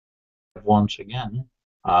once again.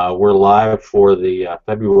 We're live for the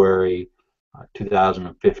February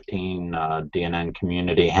 2015 DNN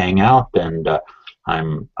Community Hangout, and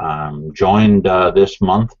I'm joined this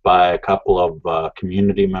month by a couple of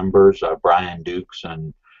community members, Brian Dukes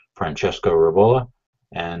and Francesco Rivola,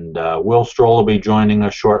 and Will Strohl will be joining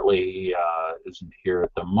us shortly. He isn't here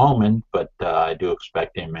at the moment, but I do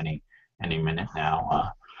expect him any minute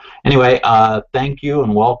now. Anyway, thank you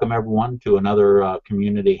and welcome everyone to another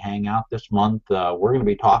community hangout this month. We're going to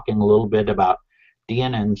be talking a little bit about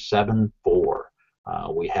DNN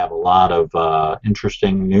 7.4. We have a lot of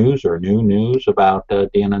interesting news or new news about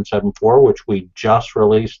DNN 7.4, which we just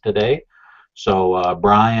released today. So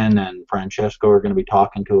Brian and Francesco are going to be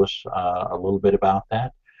talking to us a little bit about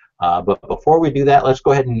that. But before we do that, let's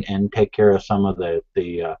go ahead and take care of some of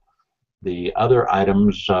the other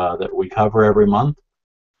items that we cover every month.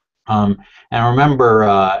 And remember,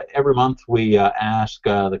 every month we ask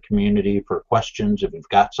the community for questions. If you've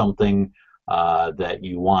got something that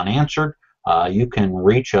you want answered, you can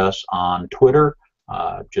reach us on Twitter.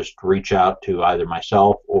 Just reach out to either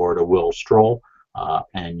myself or to Will Strohl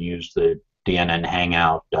and use the DNN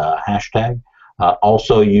Hangout hashtag.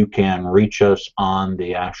 Also, you can reach us on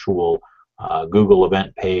the actual Google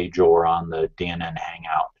event page or on the DNN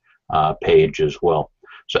Hangout page as well.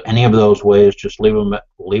 So any of those ways, just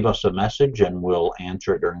leave us a message and we'll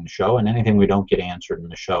answer it during the show. And anything we don't get answered in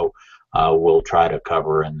the show, we'll try to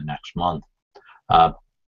cover in the next month.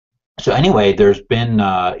 So anyway, there's been,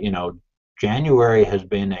 January has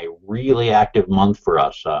been a really active month for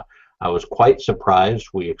us. I was quite surprised.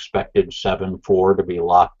 We expected 7.4 to be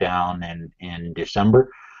locked down in December.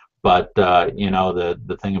 But,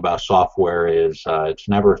 the thing about software is it's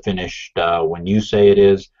never finished when you say it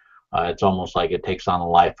is. It's almost like it takes on a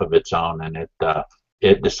life of its own, and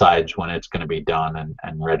it decides when it's going to be done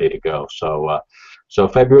and ready to go. So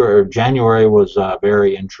January was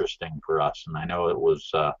very interesting for us, and I know it was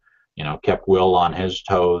kept Will on his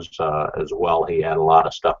toes as well. He had a lot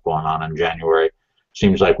of stuff going on in January.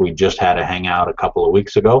 Seems like we just had a hangout a couple of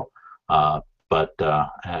weeks ago, but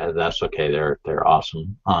that's okay. They're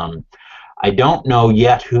awesome. I don't know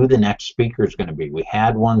yet who the next speaker is going to be. We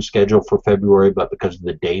had one scheduled for February, but because of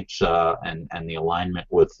the dates and the alignment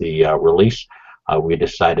with the release, we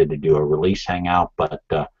decided to do a release hangout. But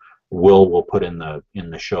Will put in the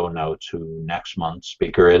show notes who next month's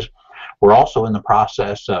speaker is. We're also in the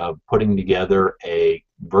process of putting together a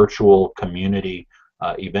virtual community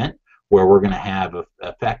event where we're going to have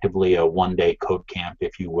effectively a one-day code camp,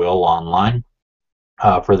 if you will, online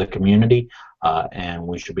for the community. And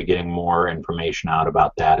we should be getting more information out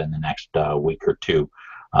about that in the next week or two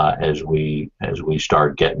as we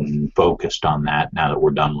start getting focused on that now that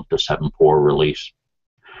we're done with the 7.4 release.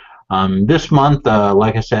 This month,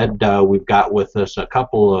 like I said, we've got with us a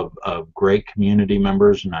couple of great community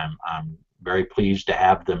members, and I'm very pleased to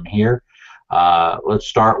have them here. Let's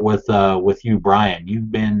start with you, Brian.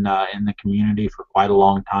 You've been in the community for quite a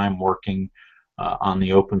long time working on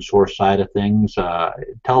the open source side of things.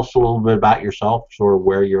 Tell us a little bit about yourself, sort of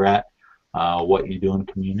where you're at, what you do in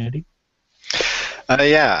the community.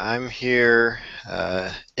 Yeah, I'm here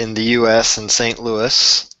in the U.S. in St.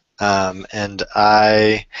 Louis, and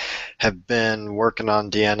I have been working on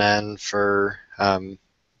DNN for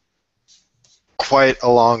quite a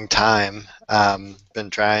long time. Been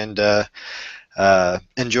trying to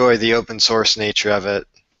enjoy the open source nature of it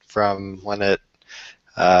from when it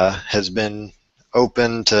has been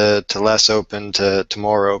open to less open to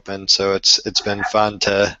more open, so it's been fun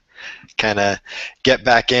to kind of get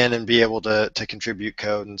back in and be able to contribute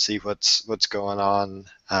code and see what's going on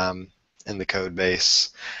in the code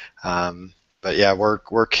base. But yeah,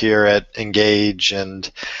 work here at Engage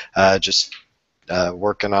and just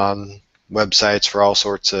working on websites for all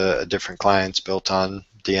sorts of different clients built on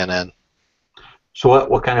DNN. So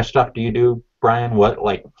what kind of stuff do you do, Brian? What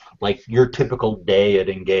like your typical day at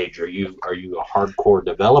Engage? Are you a hardcore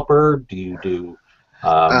developer? Do you do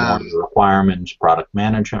more of the requirements, product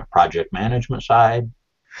management, project management side?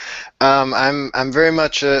 I'm very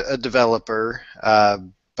much a developer,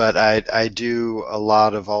 but I do a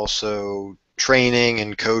lot of also training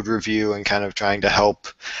and code review and kind of trying to help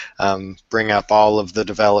bring up all of the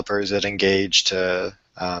developers at Engage to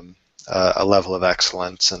a level of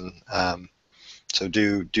excellence, and so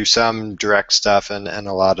do some direct stuff and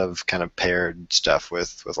a lot of kind of paired stuff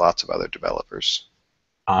with lots of other developers.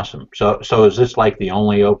 Awesome. So is this like the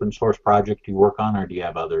only open source project you work on, or do you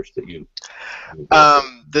have others that you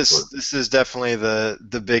this is definitely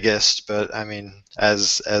the biggest, but I mean,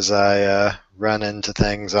 as I run into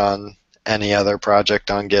things on any other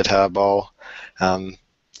project on GitHub, I'll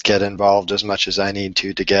get involved as much as I need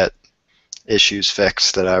to get issues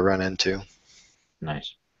fixed that I run into.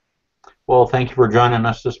 Nice. Well, thank you for joining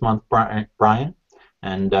us this month, Brian.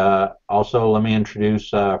 And also, let me introduce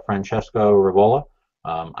Francesco Rivola.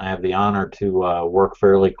 I have the honor to work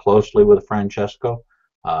fairly closely with Francesco.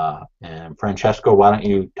 And Francesco, why don't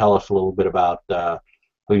you tell us a little bit about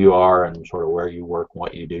who you are and sort of where you work and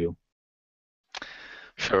what you do?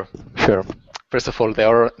 Sure, sure. First of all,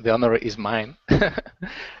 the honor is mine,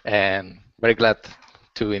 and very glad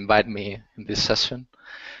to invite me in this session.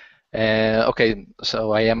 Okay,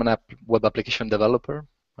 so I am a web application developer,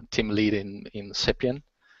 a team lead in Sapien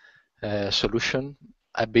solution.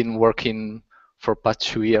 I've been working for past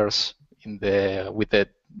 2 years with the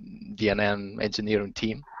DNN engineering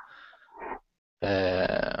team,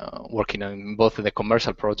 working on both the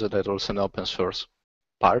commercial project and also an open source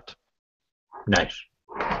part. Nice.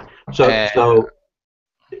 So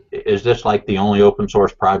is this like the only open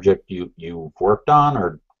source project you've worked on,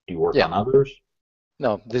 or do you work on others?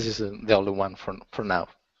 No, this is the only one for now,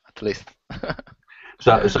 at least.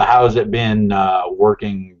 So how has it been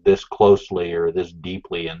working this closely or this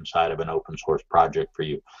deeply inside of an open source project for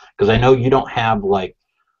you? Because I know you don't have like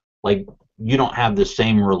you don't have the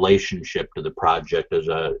same relationship to the project as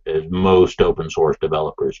most open source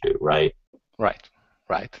developers do, right? Right.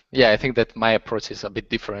 Yeah, I think that my approach is a bit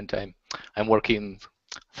different. I'm working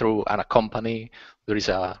through a company. There is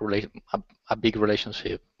a big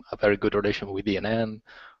relationship, a very good relation with DNN.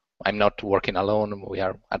 I'm not working alone. We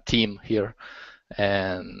are a team here,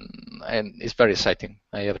 and it's very exciting,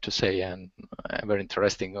 I have to say, and very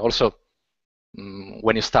interesting. Also,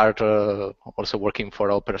 when you start also working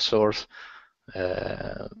for open source,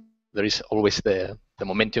 there is always the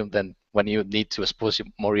momentum then when you need to expose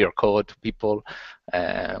more your code to people,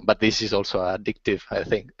 but this is also addictive, I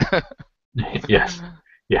think. Yes,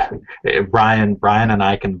 yeah. Brian and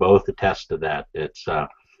I can both attest to that.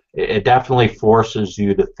 It definitely forces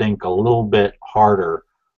you to think a little bit harder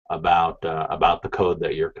about the code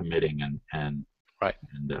that you're committing, and right,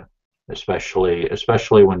 and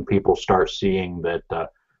especially when people start seeing that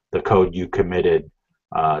the code you committed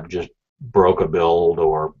just broke a build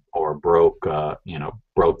or broke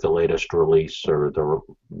the latest release or the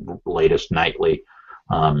latest nightly.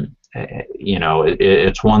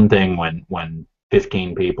 It's one thing when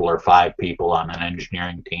 15 people or 5 people on an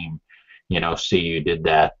engineering team see you did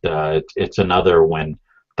that. It's another when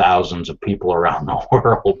thousands of people around the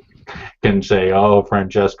world can say, "Oh,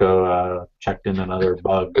 Francesco checked in another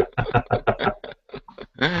bug."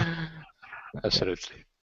 Absolutely.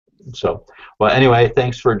 So, well, anyway,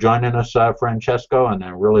 thanks for joining us, Francesco, and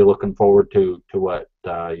I'm really looking forward to what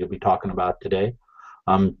you'll be talking about today.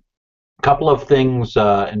 Couple of things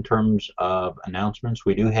in terms of announcements.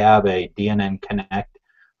 We do have a DNN Connect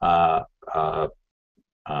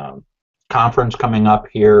conference coming up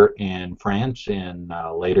here in France in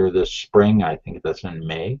later this spring. I think that's in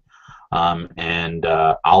May. And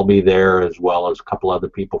I'll be there as well as a couple other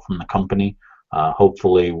people from the company.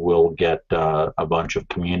 Hopefully we'll get a bunch of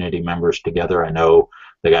community members together. I know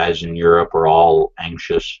the guys in Europe are all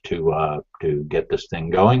anxious to get this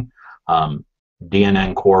thing going.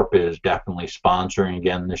 DNN Corp is definitely sponsoring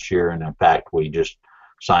again this year, and in fact we just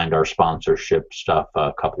signed our sponsorship stuff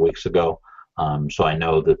a couple weeks ago. So I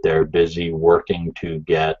know that they're busy working to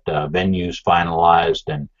get venues finalized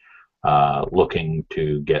and looking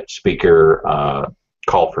to get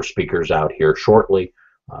call for speakers out here shortly.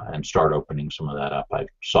 And start opening some of that up. I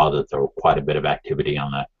saw that there was quite a bit of activity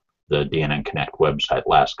on the DNN Connect website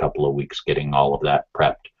last couple of weeks, getting all of that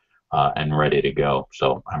prepped and ready to go.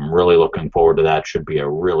 So I'm really looking forward to that. Should be a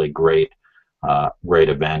really great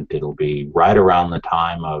event. It'll be right around the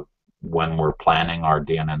time of when we're planning our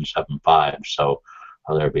DNN 7.5. So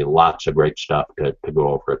there'll be lots of great stuff to go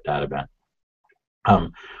over at that event.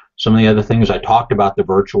 Some of the other things I talked about, the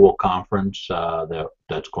virtual conference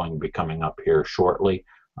that's going to be coming up here shortly.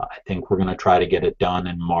 I think we're going to try to get it done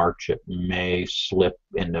in March. It may slip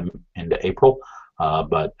into April,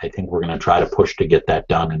 but I think we're going to try to push to get that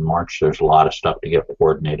done in March. There's a lot of stuff to get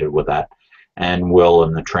coordinated with that, and Will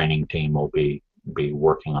and the training team will be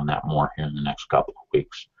working on that more here in the next couple of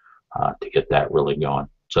weeks to get that really going.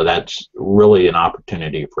 So that's really an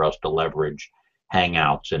opportunity for us to leverage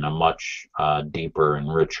Hangouts in a much deeper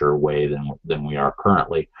and richer way than we are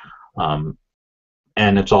currently.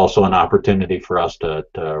 And it's also an opportunity for us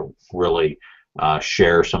to really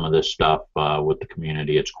share some of this stuff with the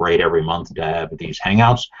community. It's great every month to have these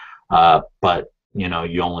Hangouts, but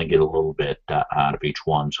you only get a little bit out of each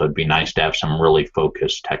one. So it'd be nice to have some really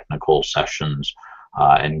focused technical sessions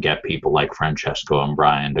and get people like Francesco and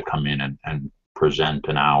Brian to come in and present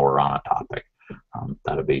an hour on a topic.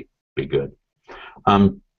 That'd be good.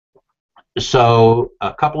 So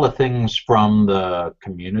a couple of things from the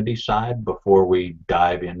community side before we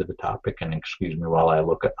dive into the topic, and excuse me while I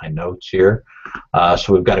look at my notes here.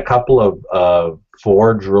 So we've got a couple of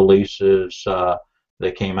Forge releases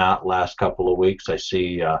that came out last couple of weeks. I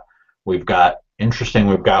see we've got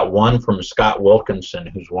we've got one from Scott Wilkinson,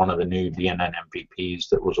 who's one of the new DNN MVPs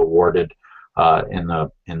that was awarded in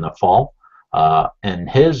the fall, and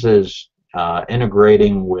his is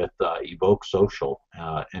integrating with Evoke Social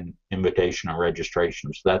and invitation and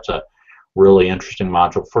registration. So that's a really interesting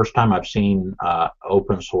module. First time I've seen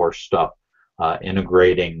open source stuff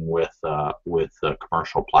integrating with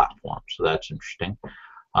commercial platforms. So that's interesting.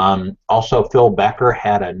 Also, Phil Becker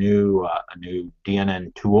had a new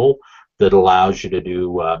DNN tool that allows you to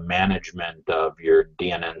do management of your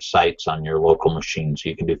DNN sites on your local machine. So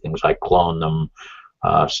you can do things like clone them,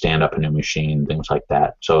 stand up a new machine, things like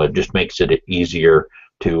that. So it just makes it easier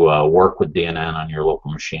to work with DNN on your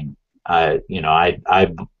local machine. I've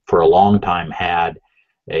for a long time had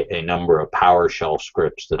a number of PowerShell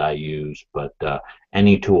scripts that I use, but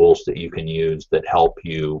any tools that you can use that help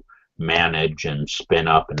you manage and spin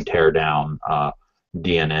up and tear down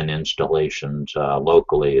DNN installations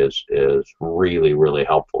locally is really, really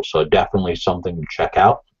helpful. So definitely something to check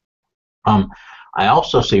out. I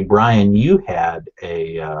also see, Brian, you had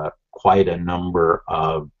quite a number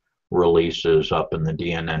of releases up in the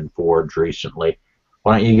DNN Forge recently.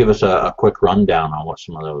 Why don't you give us a quick rundown on what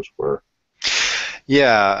some of those were?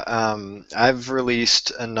 Yeah, I've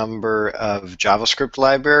released a number of JavaScript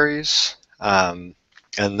libraries, and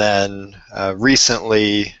then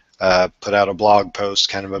recently put out a blog post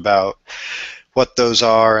kind of about what those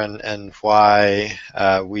are and why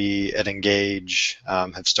we at Engage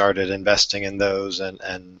have started investing in those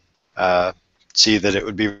and see that it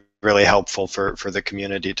would be really helpful for the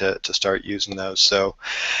community to start using those. So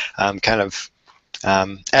kind of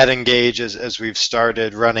at Engage, as we've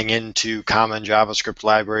started running into common JavaScript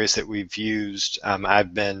libraries that we've used,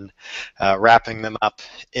 I've been wrapping them up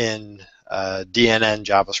in DNN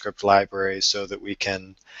JavaScript libraries so that we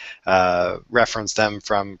can reference them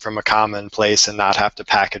from a common place and not have to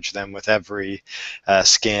package them with every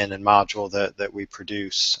skin and module that we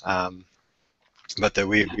produce, but that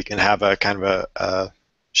we can have a kind of a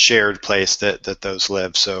shared place that those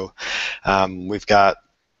live. So we've got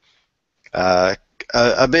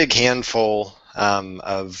a big handful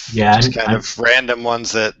of just kind of random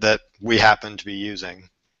ones that we happen to be using.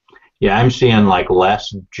 Yeah, I'm seeing like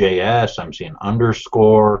less.js, I'm seeing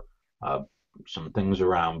underscore, some things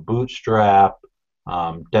around Bootstrap,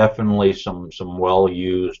 definitely some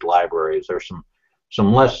well-used libraries. There's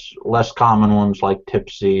some less common ones like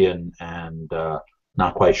Tipsy and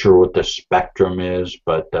not quite sure what the Spectrum is,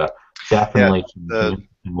 but definitely. Yeah,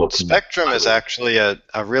 the Spectrum is actually a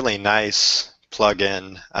really nice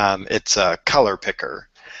plugin. It's a color picker.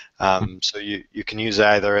 So you can use it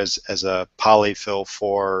either as a polyfill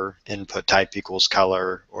for input type equals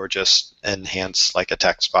color or just enhance like a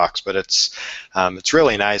text box. But it's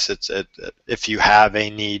really nice. If you have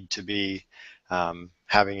a need to be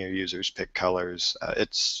having your users pick colors,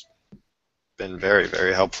 it's been very,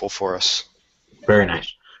 very helpful for us. Very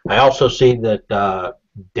nice. I also see that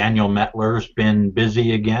Daniel Metler's been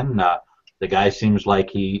busy again. The guy seems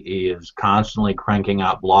like he is constantly cranking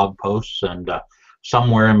out blog posts, and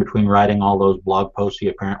somewhere in between writing all those blog posts, he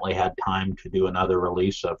apparently had time to do another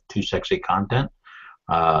release of Too Sexy Content,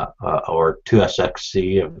 or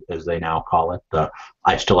 2SXC, as they now call it.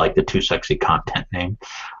 I still like the Too Sexy Content name.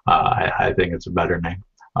 I think it's a better name.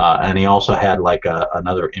 And he also had like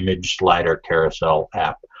another image slider carousel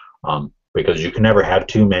app, because you can never have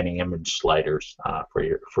too many image sliders for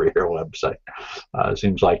your website. It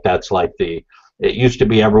seems like that's like it used to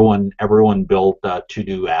be everyone built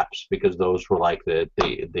to-do apps, because those were like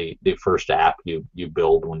the first app you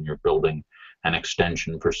build when you're building an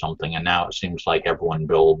extension for something, and now it seems like everyone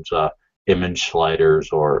builds image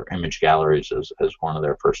sliders or image galleries as one of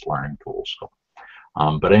their first learning tools. So,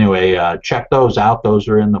 but anyway, check those out. Those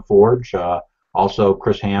are in the Forge. Also,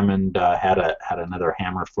 Chris Hammond had another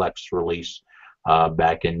HammerFlex release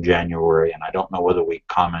back in January, and I don't know whether we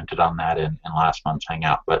commented on that in last month's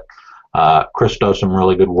Hangout, but Chris does some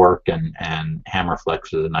really good work, and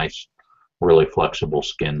HammerFlex is a nice, really flexible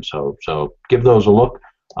skin. So give those a look.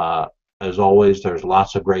 As always, there's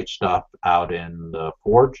lots of great stuff out in the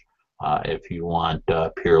Forge if you want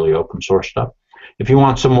purely open source stuff. If you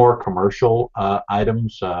want some more commercial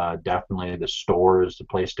items, definitely the store is the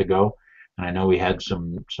place to go. And I know we had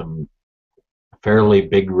some fairly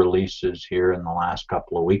big releases here in the last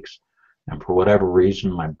couple of weeks, and for whatever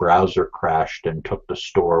reason my browser crashed and took the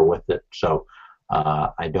store with it. So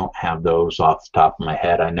I don't have those off the top of my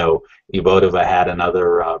head. I know Evotiva had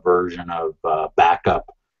another version of backup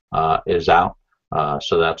is out,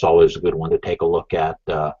 so that's always a good one to take a look at.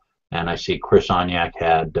 And I see Chris Oniak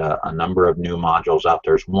had a number of new modules out.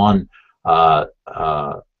 There's one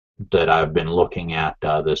that I've been looking at,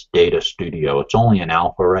 this Data Studio. It's only in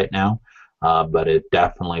alpha right now, but it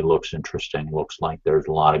definitely looks interesting. Looks like there's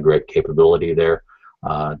a lot of great capability there.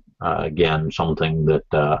 Again, something that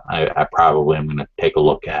I probably am going to take a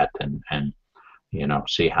look at and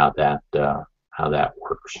see how that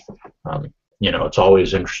works. It's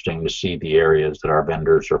always interesting to see the areas that our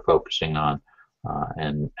vendors are focusing on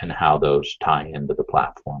and how those tie into the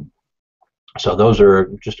platform. So those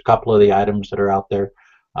are just a couple of the items that are out there.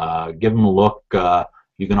 Give them a look.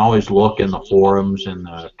 You can always look in the forums and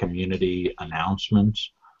the community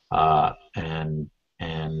announcements, and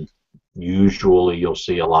usually you'll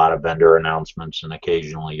see a lot of vendor announcements, and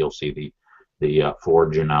occasionally you'll see the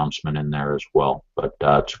Forge announcement in there as well. But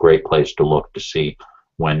it's a great place to look to see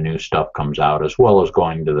when new stuff comes out, as well as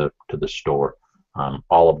going to the store.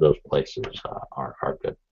 All of those places are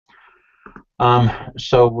good.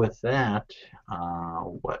 So with that,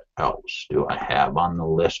 what else do I have on the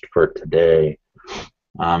list for today?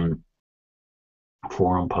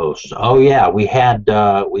 Forum posts. Oh yeah, we had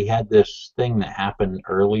this thing that happened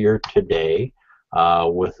earlier today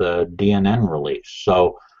with a DNN release.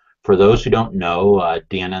 So for those who don't know,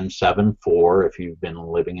 DNN 7.4, if you've been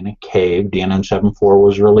living in a cave, DNN 7.4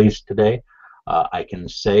 was released today. I can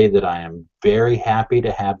say that I am very happy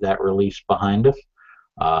to have that release behind us.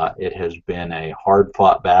 It has been a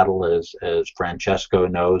hard-fought battle, as Francesco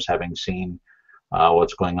knows, having seen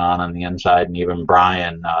what's going on the inside, and even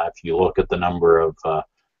Brian. If you look at the number of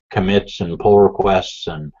commits and pull requests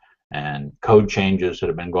and code changes that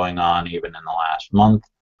have been going on even in the last month,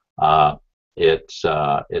 it's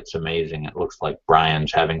amazing. It looks like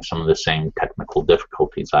Brian's having some of the same technical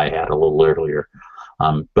difficulties I had a little earlier.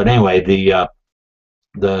 But anyway, the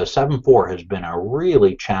 7.4 has been a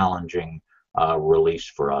really challenging release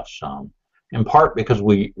for us, in part because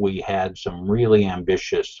we had some really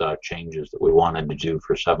ambitious changes that we wanted to do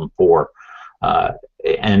for 7.4,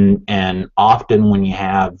 and often when you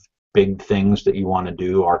have big things that you want to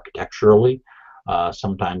do architecturally,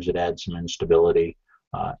 sometimes it adds some instability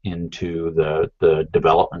into the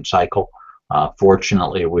development cycle.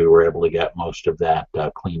 Fortunately, we were able to get most of that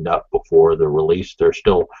cleaned up before the release. There's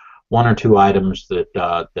still one or two items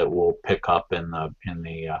that we'll pick up in the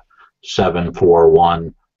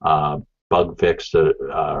 7.4.1 bug fix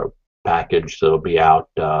package that'll be out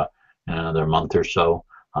in another month or so.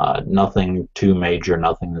 Nothing too major,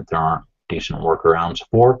 nothing that there aren't decent workarounds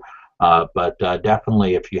for. But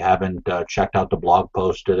definitely, if you haven't checked out the blog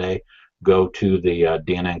post today, go to the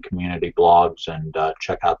DNN community blogs and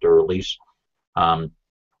check out the release.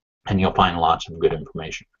 And you'll find lots of good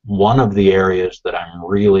information. One of the areas that I'm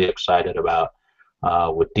really excited about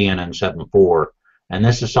with DNN 7.4, and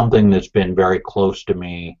this is something that's been very close to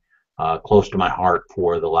me, close to my heart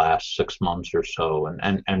for the last 6 months or so,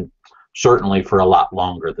 and certainly for a lot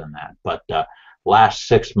longer than that. But last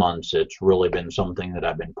 6 months, it's really been something that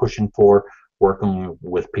I've been pushing for, working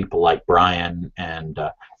with people like Brian and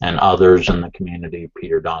others in the community,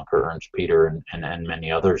 Peter Donker, Ernst Peter, and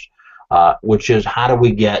many others, which is how do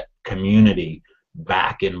we get community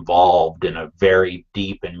back involved in a very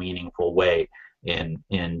deep and meaningful way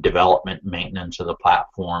in development, maintenance of the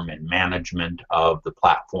platform, and management of the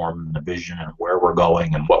platform, and the vision, and where we're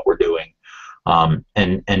going and what we're doing,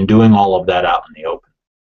 and doing all of that out in the open.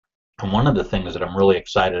 And one of the things that I'm really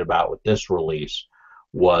excited about with this release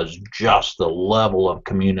was just the level of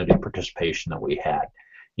community participation that we had.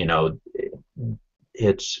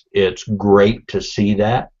 It's great to see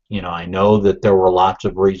that. I know that there were lots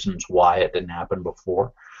of reasons why it didn't happen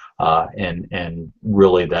before, and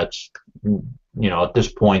really that's, at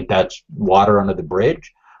this point, that's water under the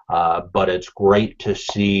bridge, but it's great to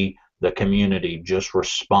see the community just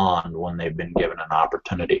respond when they've been given an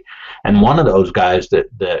opportunity. And one of those guys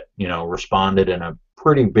that responded in a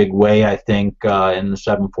pretty big way, I think, in the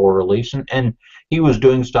 7.4 release, and he was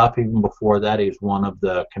doing stuff even before that. He's one of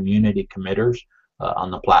the community committers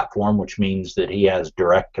on the platform, which means that he has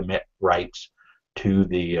direct commit rights to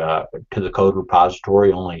the code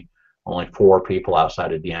repository. Only 4 people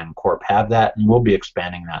outside of DNN Corp have that, and we'll be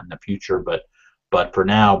expanding that in the future. But for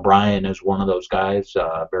now, Brian is one of those guys.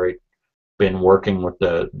 Been working with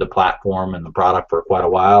the platform and the product for quite a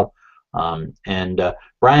while.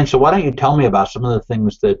 Brian, so why don't you tell me about some of the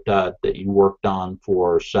things that you worked on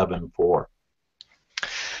for 7.4?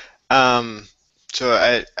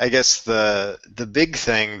 So I guess the big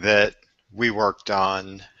thing that we worked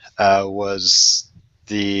on was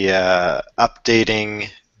the updating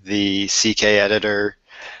the CK editor,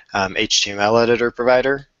 HTML editor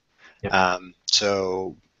provider. Yep.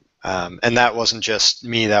 And that wasn't just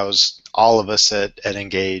me, that was all of us at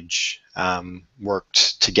Engage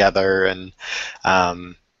worked together and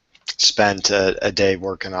spent a day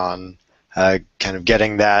working on kind of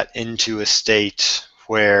getting that into a state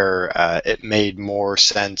where it made more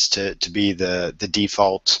sense to be the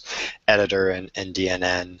default editor in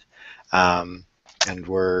DNN. And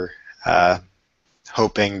we're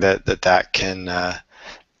hoping that can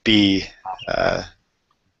be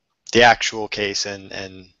the actual case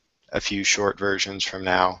in a few short versions from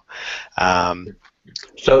now.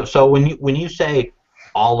 So when you say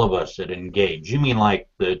all of us at Engage, you mean like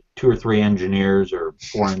the 2 or 3 engineers or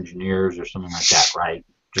 4 engineers or something like that,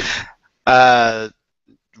 right?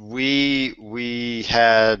 We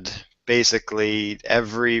had basically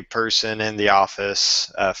every person in the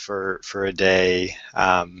office for a day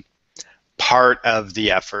part of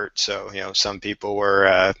the effort. So some people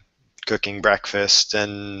were cooking breakfast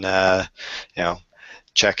and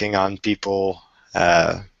checking on people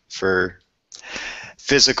for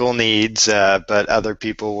physical needs, but other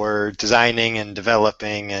people were designing and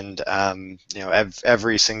developing, and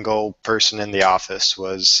every single person in the office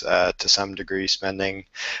was to some degree spending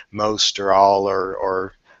most or all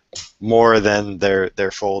or more than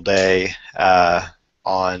their full day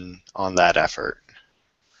on that effort.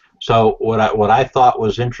 So what I thought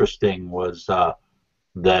was interesting was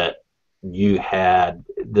that you had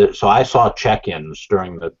so I saw check-ins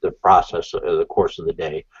during the process of the course of the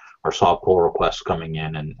day, or saw pull requests coming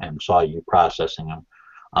in and saw you processing them.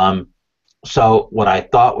 So what I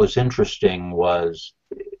thought was interesting was,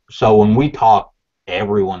 so when we talk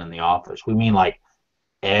everyone in the office, we mean like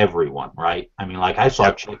everyone, right? I mean, like I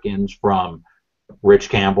saw check-ins from Rich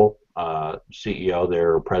Campbell, CEO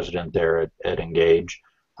there, president there at Engage,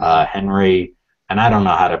 Henry, and I don't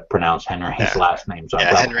know how to pronounce Henry's last name. So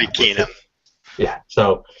Henry Keenum. Yeah,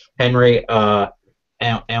 so Henry, and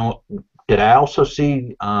did I also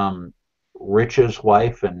see Rich's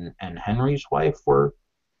wife and Henry's wife were?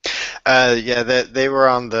 Yeah, they were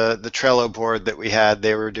on the Trello board that we had.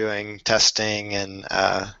 They were doing testing and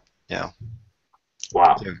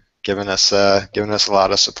wow, giving us a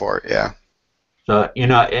lot of support. Yeah. So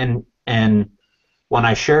and when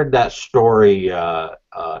I shared that story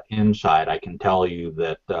inside, I can tell you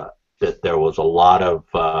that that there was a lot of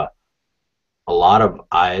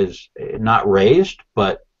eyes not raised,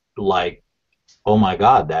 but like, oh my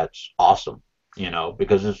God, that's awesome,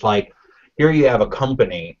 because it's like here you have a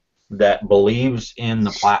company that believes in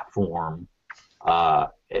the platform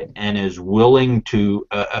and is willing to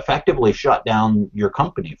effectively shut down your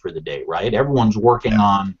company for the day, right? Everyone's working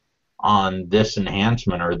on this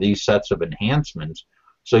enhancement or these sets of enhancements,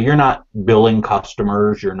 so you're not billing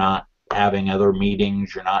customers, you're not having other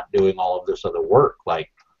meetings, you're not doing all of this other work.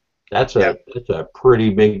 Like that's a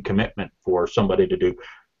pretty big commitment for somebody to do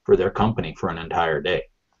for their company for an entire day.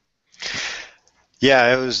 Yeah,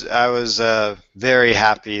 I was very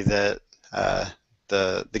happy that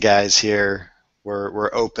the guys here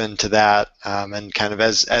were open to that, and kind of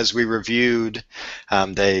as we reviewed,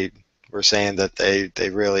 they were saying that they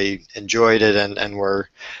really enjoyed it and were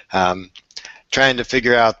trying to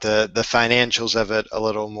figure out the financials of it a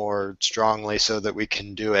little more strongly so that we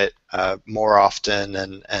can do it more often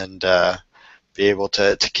and be able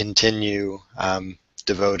to continue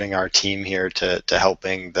devoting our team here to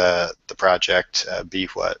helping the project be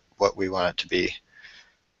what we want it to be.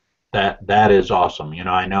 That is awesome.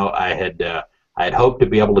 I know I had hoped to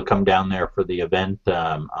be able to come down there for the event,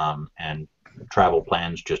 and travel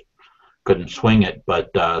plans just couldn't swing it,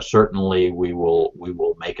 but certainly we will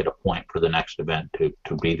make it a point for the next event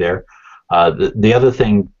to be there. The other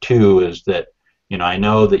thing too is that I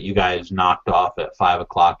know that you guys knocked off at 5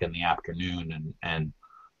 o'clock in the afternoon, and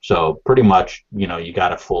so pretty much you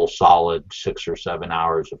got a full solid 6 or 7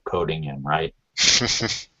 hours of coding in, right?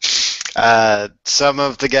 Some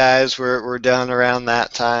of the guys were done around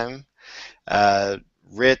that time.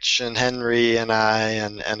 Rich and Henry and I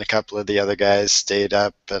and a couple of the other guys stayed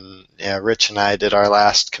up, and Rich and I did our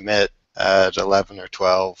last commit at 11 or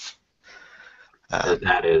 12.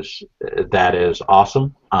 That is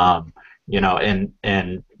awesome.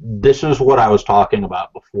 And this is what I was talking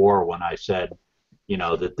about before when I said,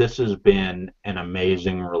 that this has been an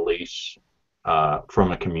amazing release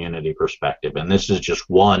from a community perspective, and this is just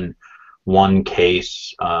one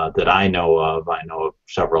case that I know of. I know of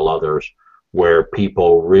several others where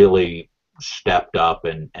people really stepped up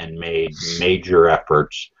and made major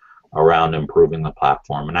efforts around improving the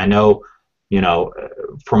platform. And I know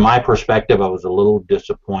from my perspective, I was a little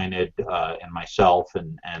disappointed in myself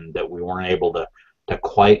and that we weren't able to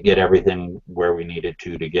quite get everything where we needed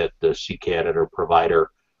to get the CK editor provider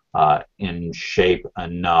in shape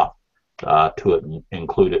enough to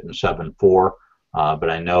include it in 7.4. But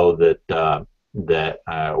I know that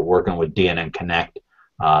working with DNN Connect,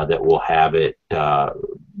 that we'll have it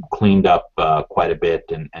cleaned up quite a bit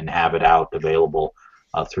and have it out available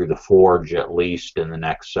through the Forge at least in the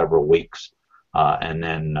next several weeks, and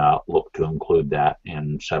then look to include that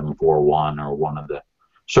in 7.4.1 or one of the.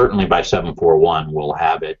 Certainly by 7.4.1 we'll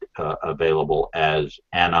have it available as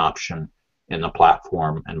an option in the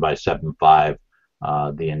platform, and by 7.5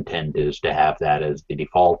 the intent is to have that as the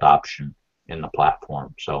default option in the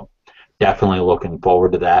platform. So definitely looking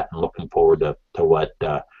forward to that, and looking forward to what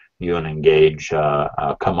you and Engage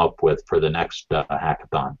come up with for the next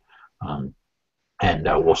hackathon. And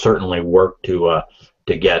we'll certainly work to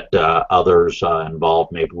get others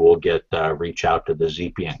involved. Maybe we'll reach out to the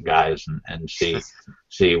Zipient guys and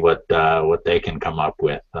see what they can come up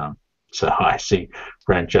with. So I see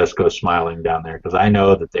Francesco smiling down there, because I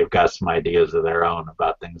know that they've got some ideas of their own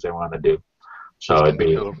about things they want to do. So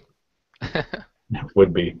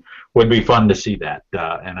would be fun to see that.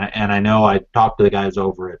 And I know I talked to the guys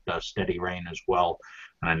over at Steady Rain as well,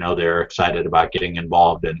 and I know they're excited about getting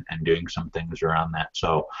involved and doing some things around that.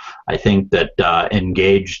 So I think that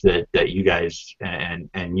Engage, that you guys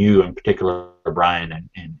and you in particular, Brian,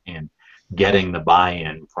 and getting the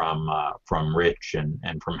buy-in from Rich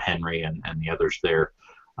and from Henry and the others there,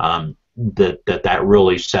 that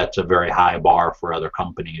really sets a very high bar for other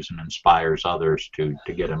companies and inspires others to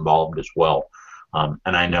get involved as well.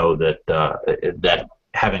 And I know that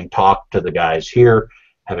having talked to the guys here,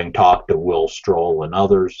 having talked to Will Strohl and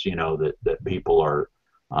others, that people are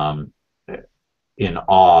in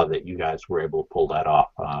awe that you guys were able to pull that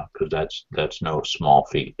off, because that's no small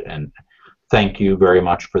feat. And thank you very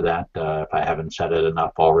much for that, if I haven't said it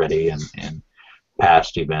enough already in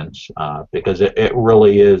past events, because it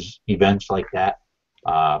really is events like that,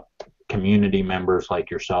 community members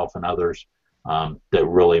like yourself and others, that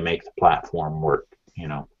really make the platform work.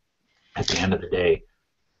 At the end of the day,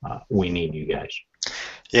 we need you guys.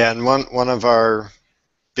 Yeah, and one of our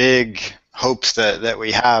big hopes that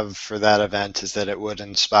we have for that event is that it would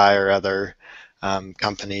inspire other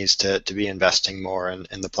companies to be investing more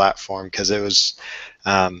in the platform, because it was,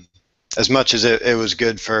 as much as it was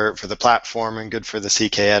good for the platform and good for the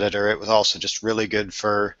CK editor, it was also just really good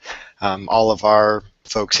for all of our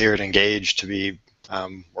folks here at Engage to be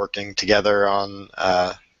working together on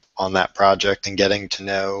that project and getting to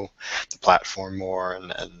know the platform more,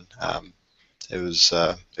 and it was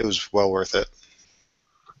well worth it.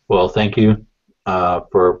 Well, thank you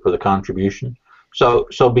for the contribution.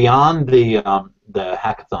 So beyond the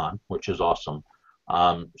hackathon, which is awesome,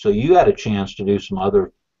 so you had a chance to do some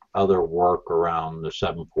other work around the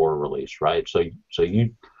 7.4 release, right? So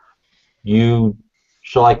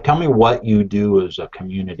like, tell me what you do as a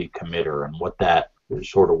community committer and what that is,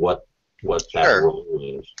 sort of what that Sure.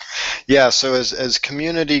 role is. Yeah, so as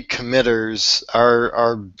community committers,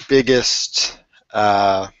 our biggest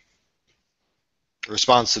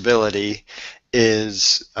responsibility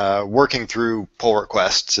is working through pull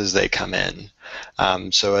requests as they come in.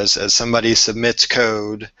 So as somebody submits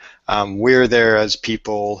code, we're there as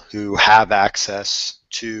people who have access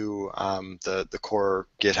to the core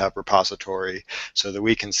GitHub repository, so that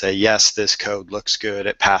we can say, yes, this code looks good,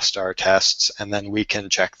 it passed our tests, and then we can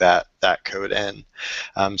check that code in.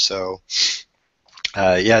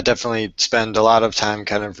 Yeah, definitely spend a lot of time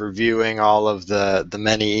kind of reviewing all of the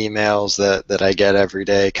many emails that I get every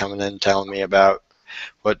day coming in telling me about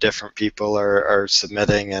what different people are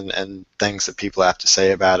submitting and things that people have to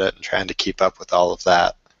say about it, and trying to keep up with all of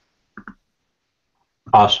that.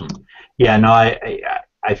 Awesome. Yeah, no,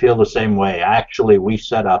 I feel the same way. Actually, we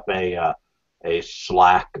set up a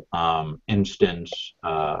Slack instance,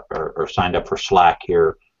 or signed up for Slack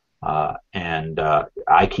here, and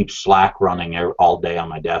I keep Slack running all day on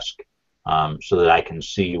my desk, so that I can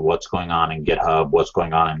see what's going on in GitHub, what's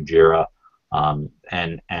going on in Jira,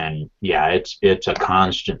 and yeah, it's a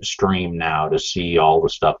constant stream now to see all the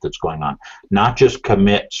stuff that's going on. Not just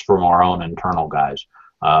commits from our own internal guys,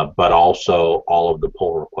 but also all of the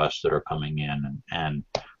pull requests that are coming in, and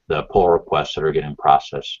the pull requests that are getting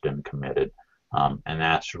processed and committed, and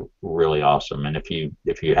that's really awesome. And if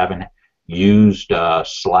you haven't used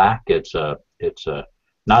Slack, it's not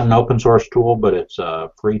an open source tool, but it's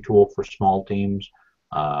a free tool for small teams,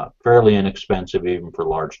 fairly inexpensive even for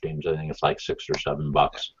large teams. I think it's like $6 or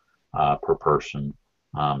 $7 per person.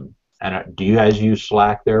 And do you guys use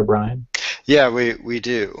Slack there, Brian? Yeah, we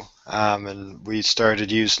do, and we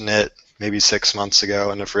started using it maybe 6 months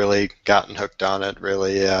ago, and have really gotten hooked on it.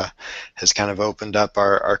 Really has kind of opened up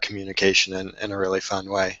our communication in a really fun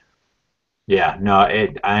way. Yeah, no,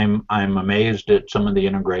 I'm amazed at some of the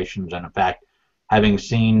integrations, and in fact, having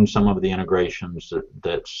seen some of the integrations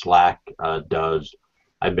that Slack does,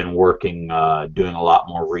 I've been working doing a lot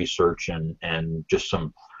more research and just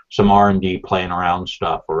some R&D playing around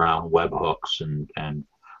stuff around webhooks and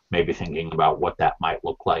maybe thinking about what that might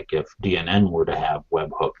look like if DNN were to have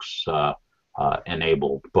webhooks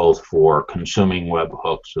enabled, both for consuming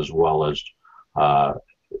webhooks as well as uh,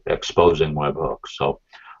 exposing webhooks. So.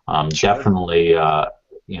 Sure. Definitely,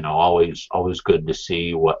 always good to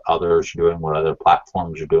see what others are doing, what other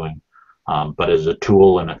platforms are doing. But as a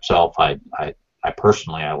tool in itself, I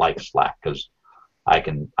personally I like Slack because I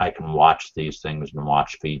can watch these things and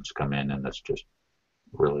watch feeds come in, and it's just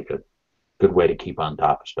really good way to keep on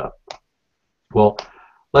top of stuff. Well,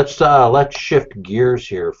 let's shift gears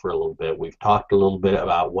here for a little bit. We've talked a little bit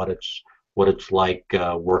about what it's like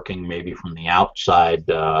working maybe from the outside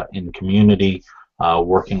in community.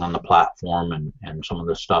 Working on the platform and some of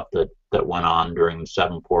the stuff that went on during the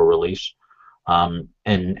 7.4 release.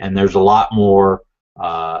 And there's a lot more,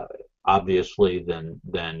 obviously,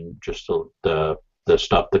 than just the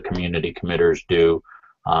stuff the community committers do.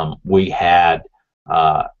 We had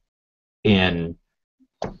in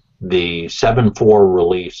the 7.4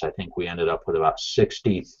 release, I think we ended up with about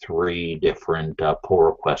 63 different pull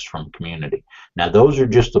requests from community. Now, those are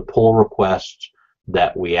just the pull requests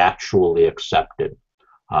that we actually accepted.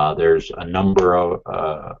 There's a number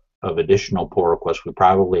of additional pull requests. We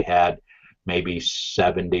probably had maybe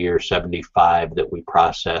 70 or 75 that we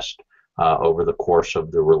processed over the course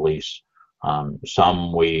of the release.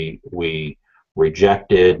 Some we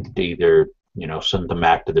rejected, either sent them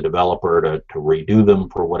back to the developer to redo them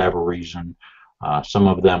for whatever reason. Some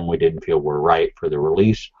of them we didn't feel were right for the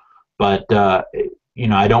release, but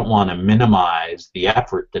I don't want to minimize the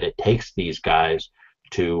effort that it takes these guys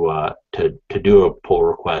to do a pull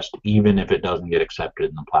request, even if it doesn't get accepted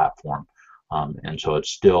in the platform. And so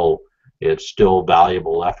it's still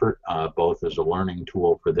valuable effort, both as a learning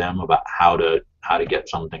tool for them about how to get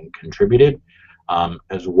something contributed,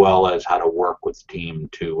 as well as how to work with the team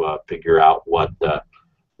to figure out what the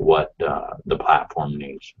platform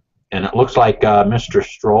needs. And it looks like Mr.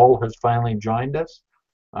 Strohl has finally joined us.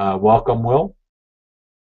 Welcome, Will.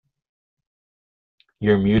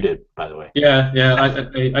 You're muted, by the way. Yeah.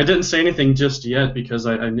 I didn't say anything just yet because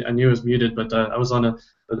I knew it was muted, but I was on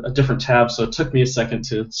a different tab, so it took me a second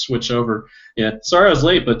to switch over. Yeah, sorry I was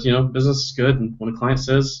late, but business is good, and when a client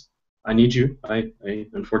says I need you, I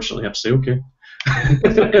unfortunately have to say okay.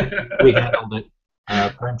 We handled it.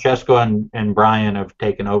 Francesco and Brian have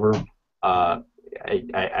taken over. I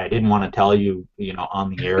didn't want to tell you,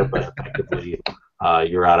 on the air, but effectively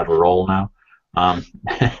you're out of a role now.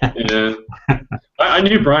 Yeah. I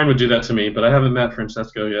knew Brian would do that to me, but I haven't met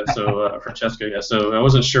Francesco yet, so I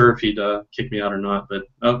wasn't sure if he'd kick me out or not. But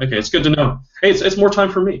okay, it's good to know. Hey, it's more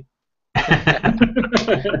time for me. Nice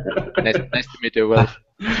to meet you, Will.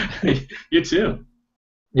 You too.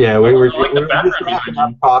 Yeah, we were just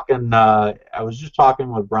talking. I was just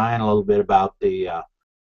talking with Brian a little bit about the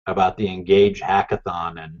Engage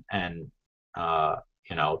hackathon and the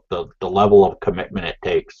level of commitment it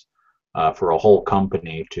takes for a whole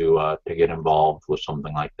company to get involved with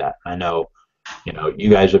something like that. I know, you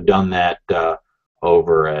guys have done that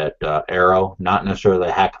over at Arrow, not necessarily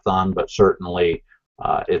a hackathon, but certainly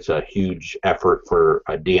it's a huge effort for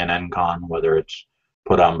a DNN Con, whether it's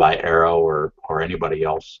put on by Arrow or anybody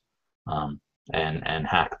else. And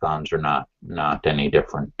hackathons are not any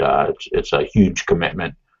different. It's a huge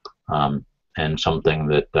commitment and something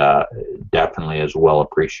that definitely is well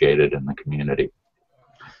appreciated in the community.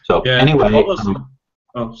 So yeah, anyway,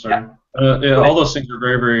 sorry. Yeah, all those things are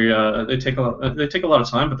very, very. They take a lot of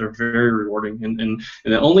time, but they're very rewarding. And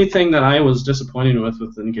the only thing that I was disappointed with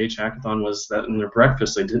the Engage Hackathon was that in their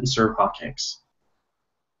breakfast they didn't serve hotcakes.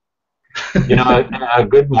 A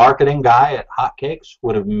good marketing guy at Hotcakes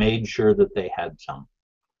would have made sure that they had some.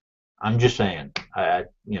 I'm just saying, Yeah,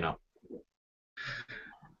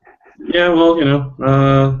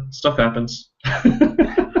 well, stuff happens.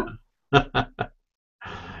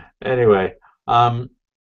 Anyway,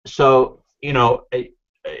 so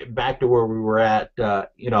back to where we were at.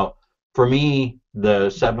 For me, the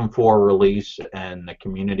 7.4 release and the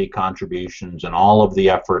community contributions and all of the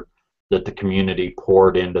effort that the community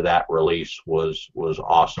poured into that release was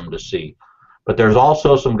awesome to see. But there's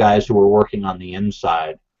also some guys who are working on the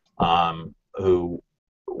inside who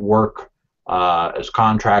work as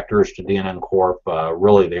contractors to DNN Corp.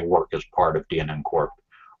 Really, they work as part of DNN Corp.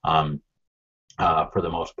 For the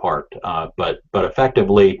most part, but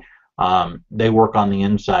effectively, they work on the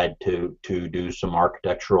inside to do some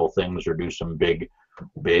architectural things or do some big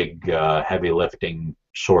heavy lifting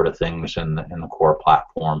sort of things in the core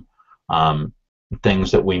platform,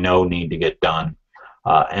 things that we know need to get done.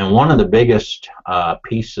 And one of the biggest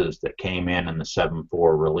pieces that came in the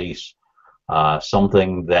 7.4 release,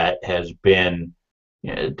 something that has been,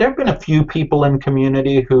 there have been a few people in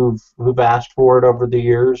community who've asked for it over the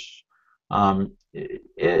years.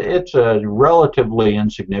 It's a relatively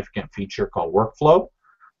insignificant feature called workflow,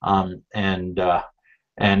 and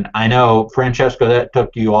I know, Francesco, that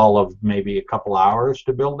took you all of maybe a couple hours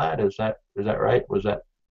to build that. Is that right? Was that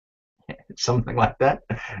something like that?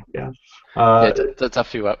 Yeah. Yeah, that's a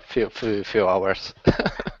few hours.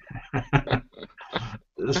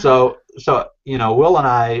 So Will and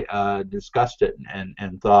I discussed it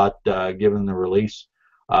and thought, given the release,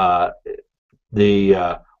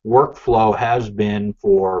 the workflow has been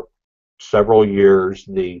for several years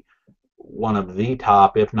one of the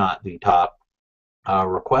top, if not the top,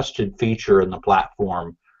 requested feature in the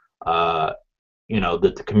platform.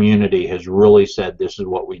 That the community has really said, this is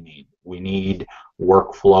what we need. We need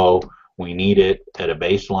workflow. We need it at a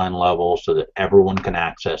baseline level so that everyone can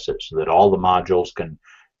access it, so that all the modules can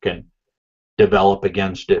develop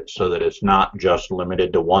against it, so that it's not just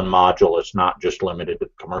limited to one module, it's not just limited to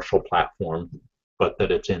the commercial platform, but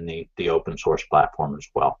that it's in the open source platform as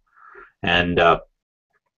well. And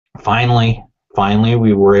finally,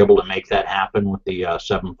 we were able to make that happen with the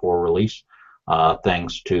 7.4 release,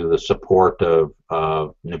 thanks to the support of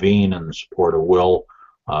Naveen and the support of Will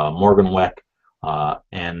Morganweck,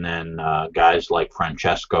 and then guys like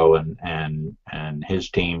Francesco and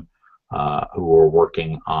his team, who were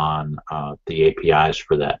working on the APIs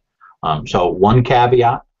for that. So one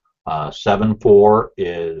caveat, 7.4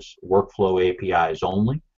 is workflow APIs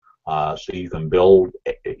only. So you can build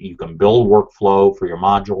workflow for your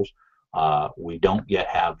modules. We don't yet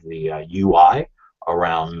have the UI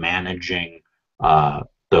around managing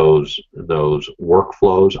those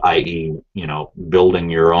workflows, i.e., building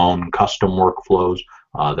your own custom workflows.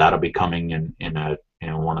 That'll be coming in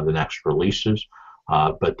one of the next releases.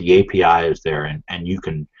 But the API is there, and you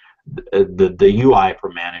can the UI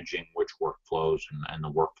for managing which workflows and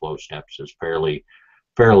the workflow steps is fairly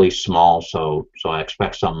small. So I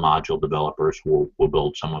expect some module developers will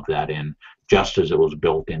build some of that in, just as it was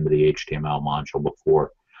built into the HTML module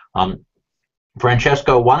before.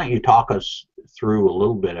 Francesco, why don't you talk us through a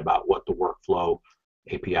little bit about what the workflow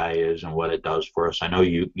API is and what it does for us? I know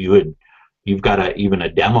you've got even a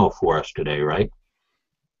demo for us today, right?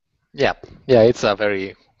 Yeah, it's a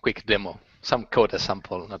very quick demo, some code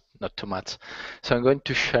sample, not too much. So I'm going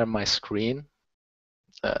to share my screen.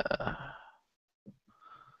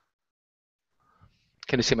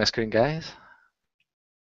 Can you see my screen, guys?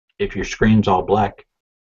 If your screen's all black.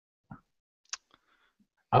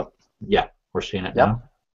 Oh, yeah, we're seeing it now.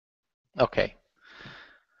 Okay.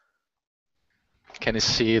 Can you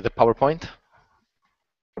see the PowerPoint?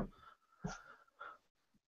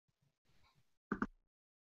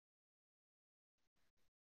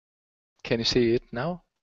 Can you see it now?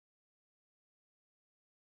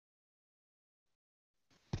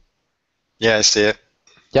 Yeah, I see it.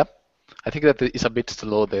 Yep. I think that it's a bit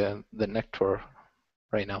slow, the network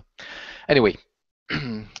right now. Anyway,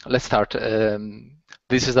 let's start.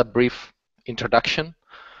 This is a brief introduction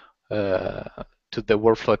to the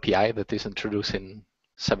workflow API that is introduced in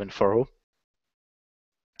 7.4.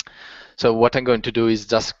 So what I'm going to do is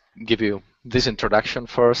just give you this introduction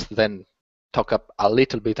first, then talk up a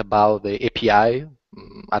little bit about the API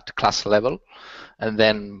at class level, and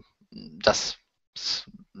then just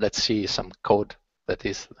let's see some code that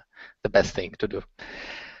is the best thing to do.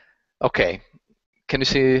 Okay, can you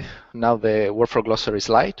see now the workflow glossary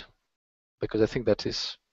slide? Because I think that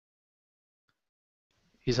is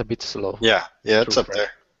a bit slow. Yeah, it's up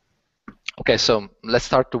there. Okay, so let's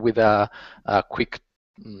start with a quick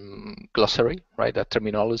glossary, right? A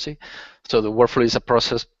terminology. So the workflow is a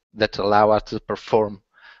process that allows us to perform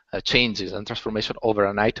changes and transformation over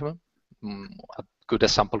an item. A good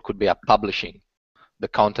example could be publishing the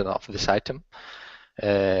content of this item.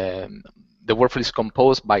 The workflow is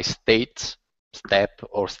composed by states, step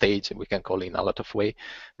or stage, we can call it in a lot of ways,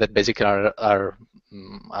 that basically are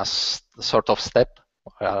a sort of step,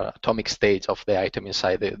 atomic stage of the item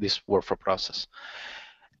inside this workflow process.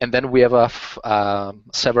 And then we have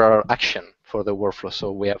several actions for the workflow.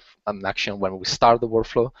 So we have an action when we start the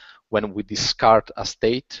workflow, when we discard a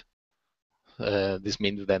state, This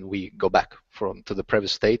means then we go back to the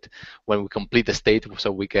previous state. When we complete the state,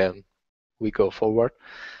 so we go forward.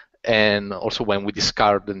 And also when we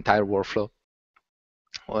discard the entire workflow,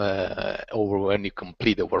 or when you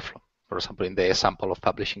complete the workflow. For example, in the example of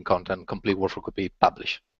publishing content, complete workflow could be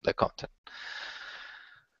publish the content.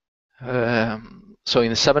 So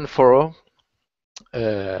in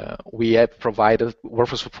 7.4.0, we have provided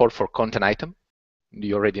workflow support for content item.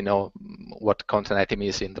 You already know what content item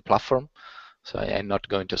is in the platform, so I'm not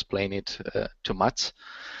going to explain it too much.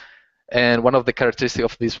 And one of the characteristics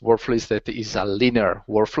of this workflow is that it is a linear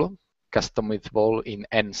workflow, customizable in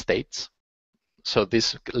n states. So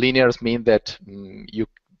this linears mean that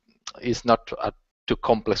it's not a too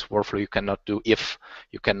complex workflow. You cannot do if,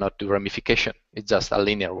 you cannot do ramification. It's just a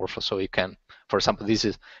linear workflow. So you can, for example, this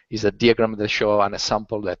is a diagram that shows an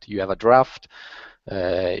example that you have a draft,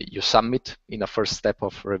 you submit in a first step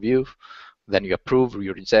of review, then you approve,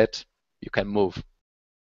 you reject, you can move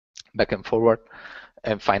back and forward,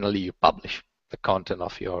 and finally you publish the content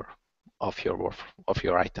of your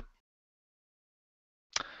item.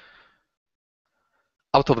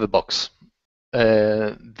 Out of the box.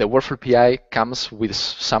 The workflow API comes with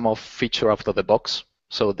some of feature out of the box,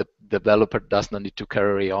 so the developer does not need to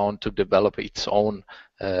carry on to develop its own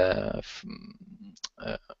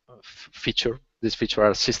feature. This feature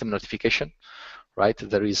are system notification, right?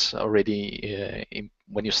 There is already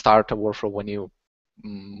when you start a workflow, when you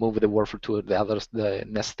move the workflow to the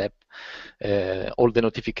next step, all the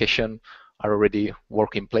notification are already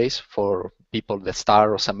work in place for people that start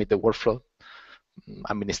or submit the workflow,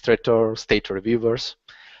 administrator, state reviewers,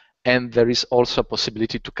 and there is also a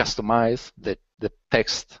possibility to customize the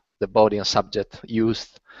text, the body and subject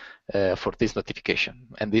used for this notification,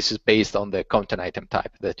 and this is based on the content item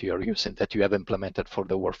type that you are using, that you have implemented for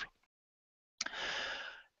the workflow.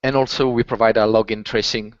 And also we provide a login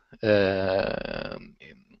tracing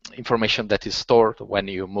information that is stored when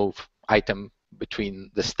you move item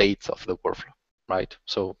between the states of the workflow, right?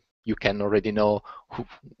 So you can already know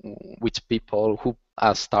which people who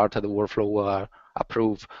have started the workflow are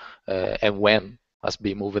approved and when has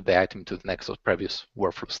been moved the item to the next or previous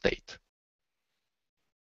workflow state.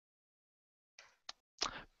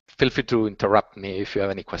 Feel free to interrupt me if you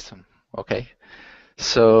have any question. Okay,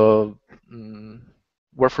 so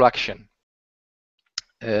workflow action.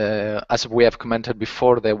 As we have commented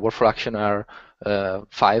before, the workflow action are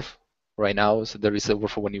 5 right now. So there is a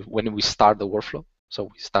workflow when we start the workflow. So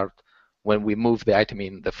we start when we move the item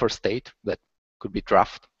in the first state, that could be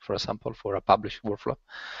draft, for example, for a published workflow.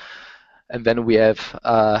 And then we have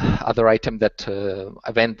other item that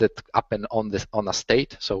event that happen on a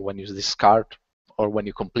state. So when you discard or when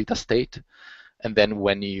you complete a state, and then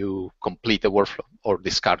when you complete the workflow or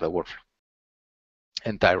discard the workflow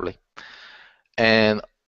entirely. And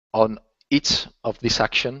on each of these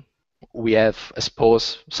action, we have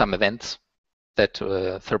exposed some events that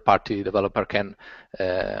third-party developer can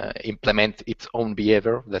implement its own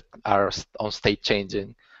behavior that are on state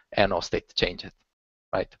changing and on state changes,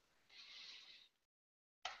 right?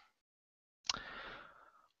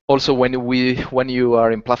 Also, when you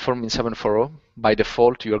are in platform in 7.4.0, by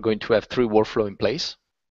default, you are going to have 3 workflows in place,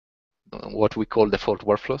 what we call default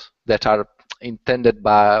workflows, that are intended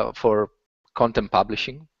for content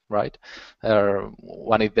publishing, right?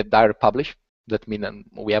 One is the direct publish. That means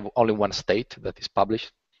we have only one state that is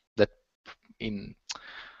published. That in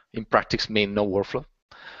practice means no workflow.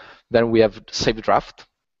 Then we have save draft,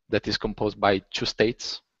 that is composed by 2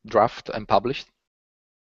 states, draft and published.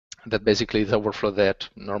 That basically is a workflow that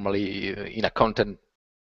normally in a content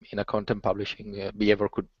publishing behavior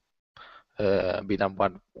could be done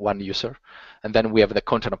by one user. And then we have the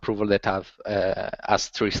content approval that has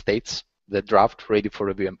 3 states: the draft, ready for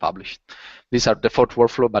review, and published. These are default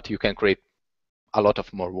workflow, but you can create a lot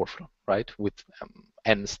of more workflow, right, with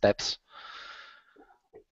n steps.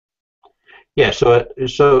 Yeah.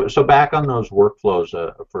 So back on those workflows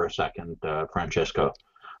for a second, Francesco.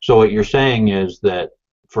 So what you're saying is that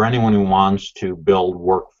for anyone who wants to build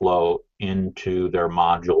workflow into their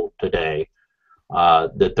module today,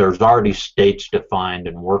 that there's already states defined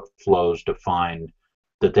and workflows defined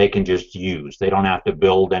that they can just use. They don't have to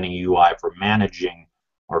build any UI for managing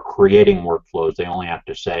or creating workflows. They only have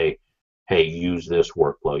to say, hey, use this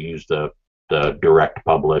workflow, use the direct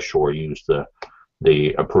publish, or use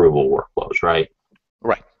the approval workflows, right?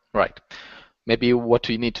 Right. Maybe what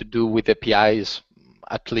you need to do with API is,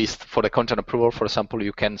 at least for the content approval, for example,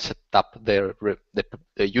 you can set up the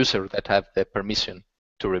user that have the permission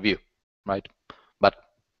to review, right? But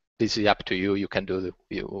this is up to you. You can do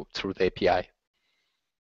through the API,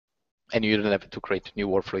 and you don't have to create new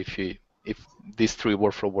workflow if these 3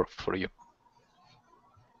 workflow work for you.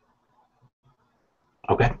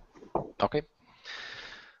 Okay,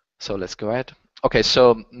 so let's go ahead. Okay,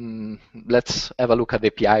 so let's have a look at the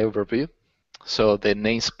API overview. So the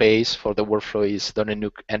namespace for the workflow is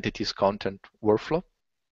DNN entities content workflow.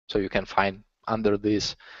 So you can find under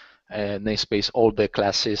this namespace all the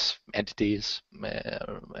classes, entities,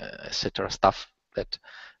 etc. stuff that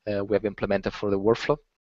we have implemented for the workflow.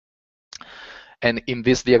 And in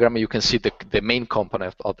this diagram, you can see the main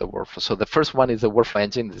component of the workflow. So the first one is the workflow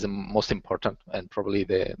engine. This is the most important and probably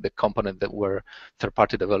the component that where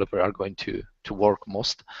third-party developers are going to work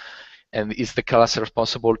most. And it's the class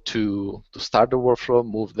responsible to start the workflow,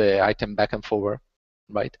 move the item back and forward,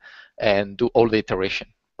 right? And do all the iteration,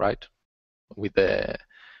 right? With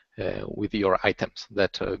your items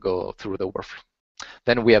that go through the workflow.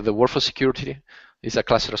 Then we have the workflow security. It's a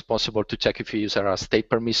class responsible to check if a user has state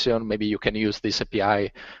permission. Maybe you can use this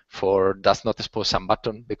API for does not expose some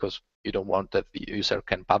button because you don't want that the user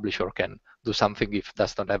can publish or can do something if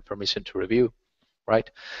does not have permission to review, right?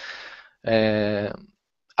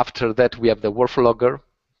 After that, we have the workflow logger.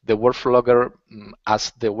 The workflow logger,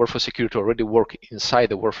 as the workflow security already work inside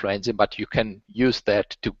the workflow engine, but you can use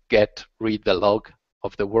that to read the log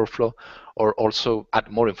of the workflow, or also add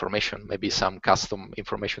more information, maybe some custom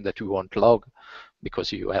information that you want to log,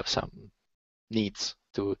 because you have some needs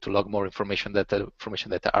to log more information that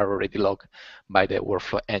are already logged by the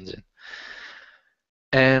workflow engine.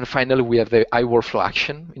 And finally, we have the iWorkflow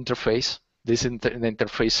action interface. This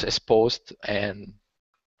interface exposed and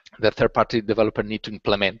the third-party developer need to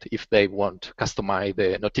implement if they want to customize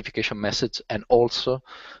the notification message, and also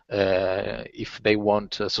if they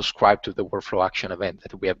want to subscribe to the workflow action event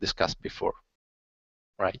that we have discussed before,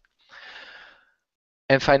 right?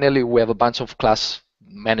 And finally, we have a bunch of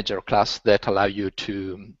manager class that allow you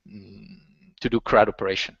to do CRUD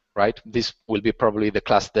operation, right? This will be probably the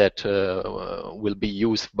class that will be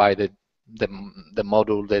used by the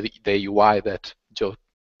module, the UI that Joe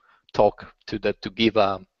talked to give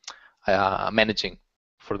a managing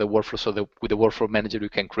for the workflow. So with the workflow manager, you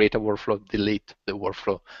can create a workflow, delete the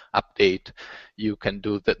workflow, update. You can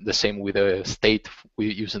do the same with a state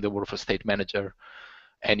using the workflow state manager,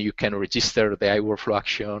 and you can register the iWorkflow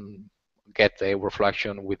action, get the workflow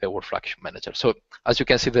action with the workflow action manager. So as you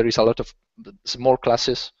can see, there is a lot of small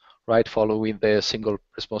classes, right, following the single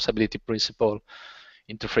responsibility principle,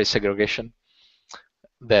 interface segregation,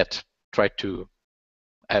 that try to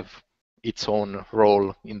have its own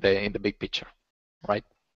role in the big picture, right?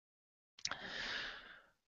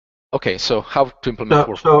 Okay, so how to implement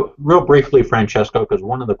workflow? So real briefly, Francesco, because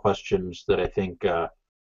one of the questions that I think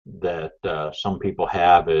that some people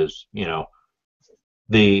have is,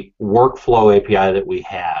 the workflow API that we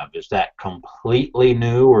have, is that completely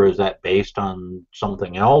new, or is that based on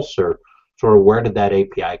something else, or sort of where did that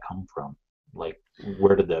API come from? Like,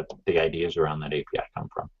 where did the ideas around that API come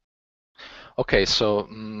from? Okay, so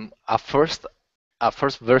our first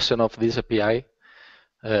version of this API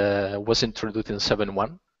was introduced in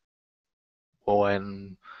 7.1, or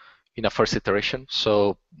in a first iteration.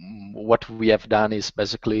 So what we have done is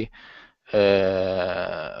basically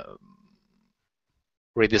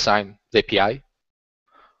redesign the API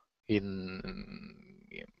in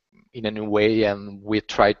a new way, and we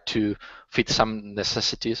tried to fit some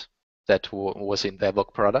necessities that was in the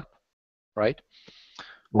Evoke product, right?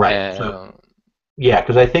 Right. Yeah,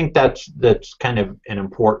 because I think that's kind of an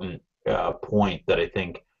important point that I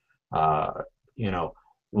think,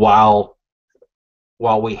 while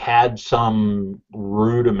we had some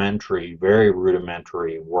very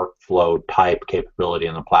rudimentary workflow type capability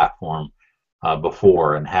in the platform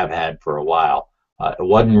before, and have had for a while, it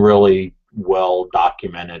wasn't really well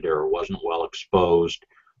documented or wasn't well exposed.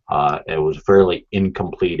 It was a fairly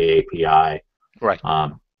incomplete API. Right.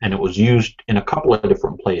 And it was used in a couple of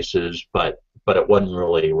different places, but it wasn't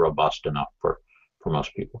really robust enough for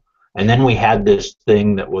most people. And then we had this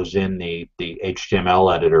thing that was in the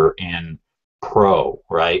HTML editor in Pro,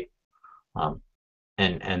 right?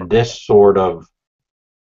 And this sort of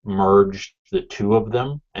merged the two of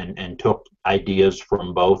them and took ideas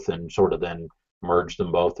from both and sort of then merged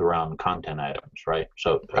them both around content items, right?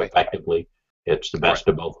 So effectively, it's the best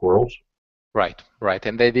of both worlds. Right.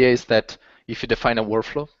 And the idea is that if you define a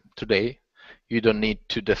workflow today, you don't need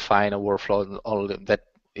to define a workflow that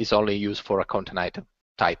is only used for a content item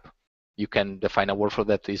type. You can define a workflow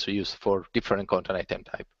that is used for different content item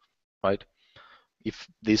type, right? If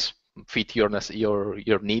this fit your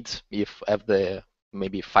needs, if have the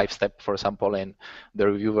maybe 5-step, for example, and the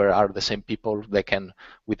reviewer are the same people, they can,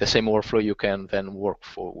 with the same workflow, you can then work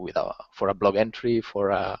for a blog entry,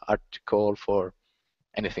 for an article, for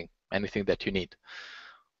anything that you need,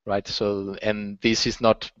 right? So, and this is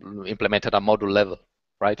not implemented at module level,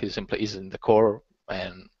 right? Is in the core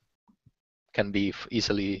and can be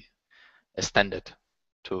easily extended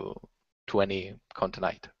to any content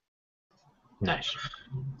item. Nice.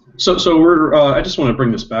 So we're. I just want to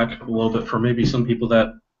bring this back a little bit for maybe some people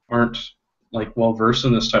that aren't like well versed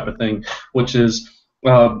in this type of thing, which is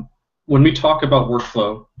when we talk about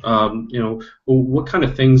workflow. What kind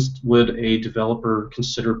of things would a developer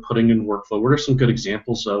consider putting in workflow? What are some good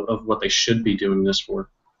examples of what they should be doing this for?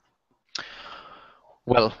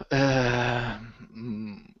 Well,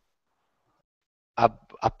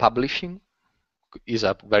 a publishing is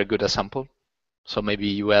a very good example. So maybe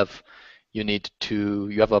you have a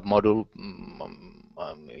module.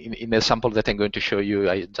 In the example that I'm going to show you,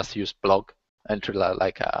 I just use blog entry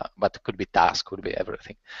but it could be task, could be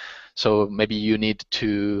everything. So maybe you need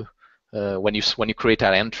to when you create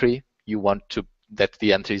an entry, you want that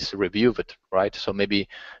the entry is reviewed, right? So maybe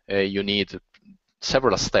you need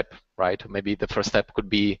several steps, right? Maybe the first step could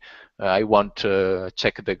be I want to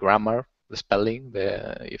check the grammar, the spelling,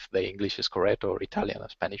 if the English is correct, or Italian or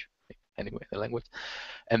Spanish, anyway, the language.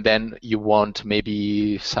 And then you want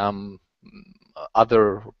maybe some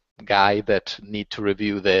other guy that need to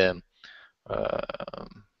review the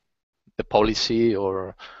policy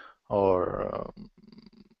or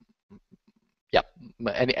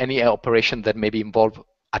any operation that maybe involve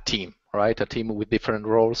a team, right? A team with different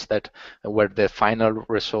roles where the final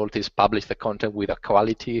result is publish the content with a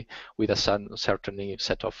quality, with a certain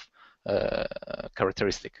set of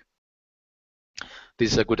characteristic.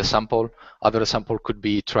 This is a good example. Other example could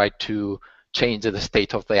be try to change the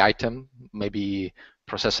state of the item, maybe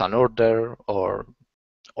process an order or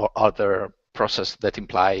other process that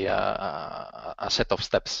imply a set of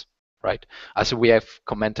steps, right? As we have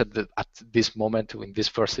commented, that at this moment, in this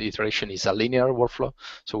first iteration, is a linear workflow,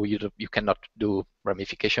 so you cannot do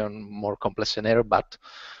ramification, more complex scenario, but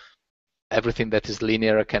everything that is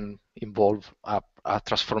linear can involve a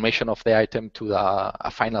transformation of the item to a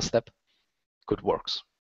final step. Good works.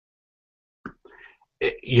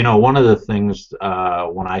 One of the things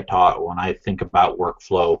when I think about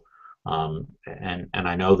workflow, and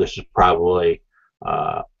I know this is probably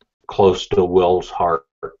close to Will's heart,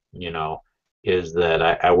 is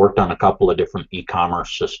that I worked on a couple of different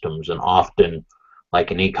e-commerce systems, and often,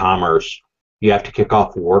 like in e-commerce, you have to kick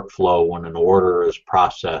off a workflow when an order is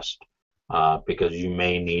processed because you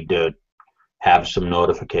may need to have some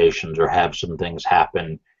notifications or have some things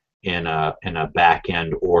happen in a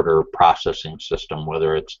back-end order processing system,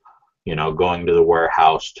 whether it's going to the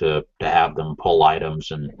warehouse to have them pull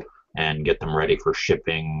items and get them ready for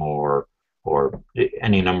shipping, or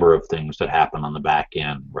any number of things that happen on the back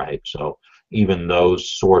end, right? So even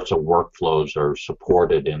those sorts of workflows are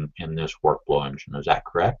supported in this workflow engine. Is that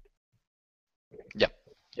correct? Yeah,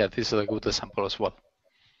 this is a good example as well.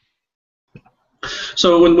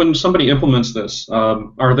 So when somebody implements this,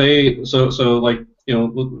 are they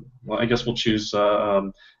well, I guess we'll choose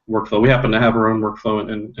workflow. We happen to have our own workflow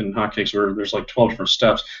in Hotcakes where there's like 12 different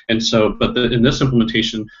steps, and so in this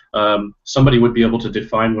implementation, somebody would be able to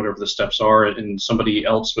define whatever the steps are, and somebody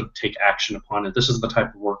else would take action upon it. This is the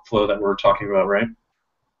type of workflow that we're talking about, right?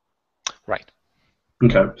 Right.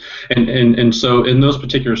 Okay, and so in those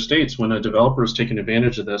particular states, when a developer is taking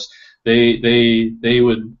advantage of this, they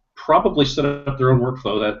would probably set up their own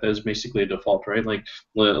workflow that is basically a default, right? Like,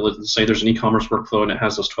 let's say there's an e-commerce workflow and it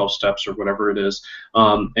has those 12 steps or whatever it is,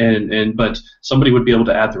 but somebody would be able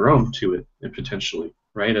to add their own to it potentially,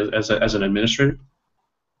 right? As an administrator.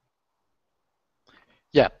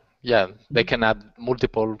 Yeah, they can add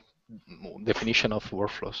multiple definition of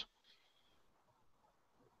workflows.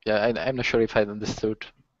 Yeah, I'm not sure if I understood.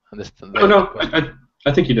 Oh no,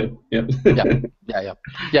 I think you did. Yeah.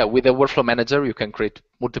 Yeah. With the workflow manager, you can create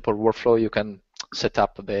multiple workflow. You can set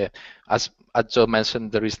up as Joe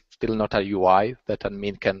mentioned, there is still not a UI that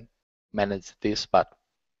admin can manage this, but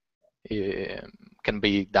it can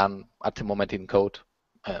be done at the moment in code.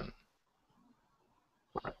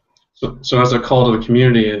 So as a call to the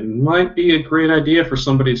community, it might be a great idea for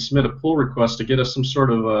somebody to submit a pull request to get us some sort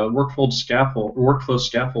of workflow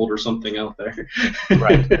scaffold or something out there.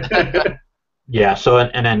 Right. Yeah. So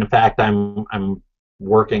and in fact, I'm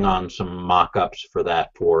working on some mock-ups for that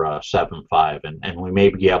for 7.5, and we may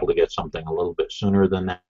be able to get something a little bit sooner than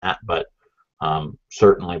that, but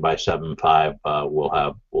certainly by 7.5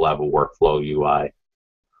 we'll have a workflow UI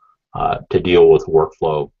to deal with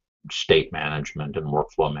workflow state management and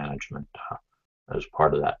workflow management as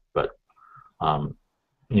part of that. But I'm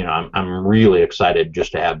really excited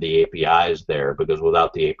just to have the APIs there, because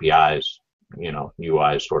without the APIs,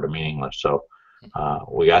 UI is sort of meaningless. So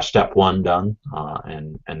we got step 1 done,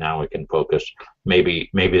 and now we can focus. Maybe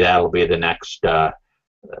that'll be the next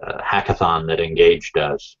hackathon that Engage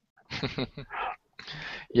does.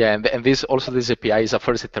 Yeah, and this API is a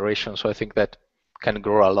first iteration, so I think that can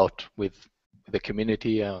grow a lot with the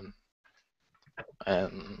community, and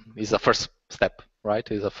is the first step, right?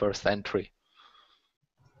 Is the first entry.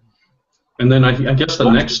 And then I guess the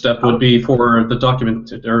next step would be for the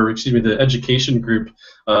the education group.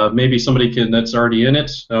 Maybe somebody that's already in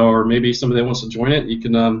it, or maybe somebody that wants to join it. You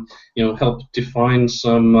can help define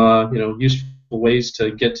some useful ways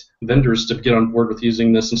to get vendors to get on board with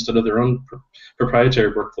using this instead of their own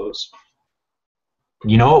proprietary workflows.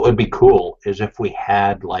 You know what would be cool is if we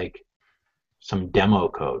had like some demo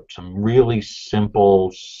code, some really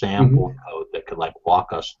simple sample code that could like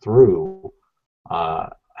walk us through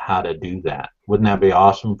how to do that. Wouldn't that be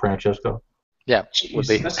awesome, Francesco? Yeah, would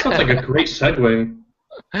be. That sounds like a great segue.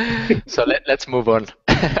 So let's move on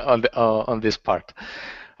on this part.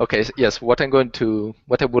 Okay, yes, what I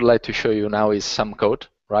would like to show you now is some code,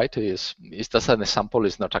 right? It's just an example,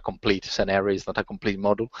 it's not a complete scenario, it's not a complete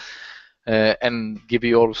model. And give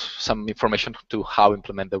you all some information to how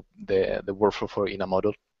implement the workflow in a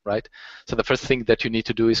model, right? So the first thing that you need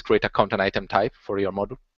to do is create a content item type for your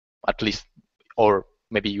model, at least, or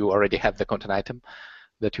maybe you already have the content item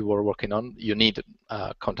that you were working on. You need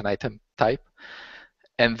a content item type.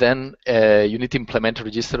 And then you need to implement,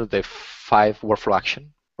 register the 5 workflow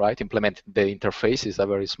action, right? Implement the interface is a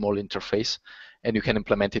very small interface, and you can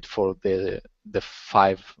implement it for the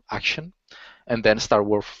 5 action, and then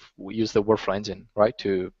use the workflow engine, right,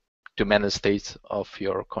 to manage states of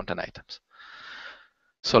your content items.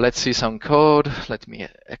 So let's see some code. Let me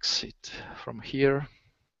exit from here.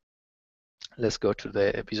 Let's go to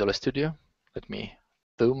the Visual Studio. Let me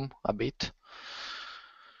zoom a bit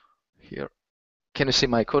here. Can you see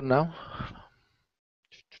my code now?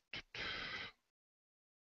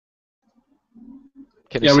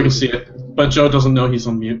 Yeah, we can see it, but Joe doesn't know he's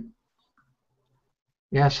on mute.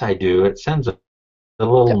 Yes, I do. It sends a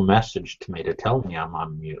little message to me to tell me I'm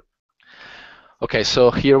on mute. Okay,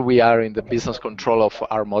 so here we are in the business control of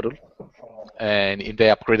our model, and in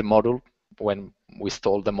the upgraded model, when we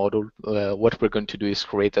install the model, what we're going to do is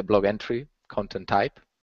create a blog entry content type,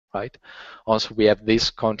 right? Once we have this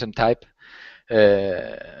content type,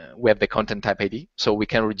 we have the content type ID, so we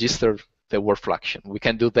can register the workflow action. We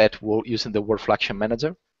can do that using the workflow action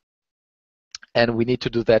manager, and we need to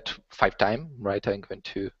do that 5 times, right? I'm going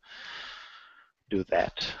to do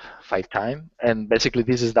that 5 times, and basically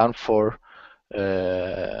this is done for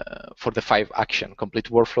the 5 action: complete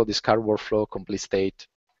workflow, discard workflow, complete state,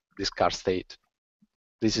 discard state.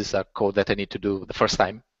 This is a code that I need to do the first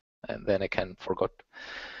time, and then I can forget.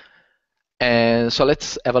 And so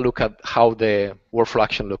let's have a look at how the workflow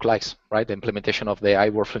action looks like, right? The implementation of the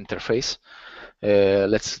iWorkflow interface.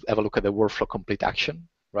 Let's have a look at the workflow complete action,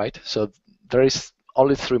 right? So there is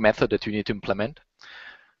only 3 methods that you need to implement.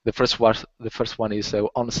 The first one is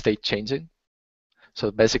on state changing. So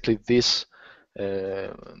basically this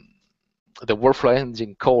the workflow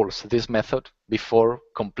engine calls this method before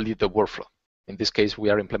complete the workflow. In this case, we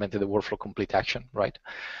are implementing the workflow complete action, right?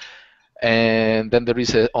 And then there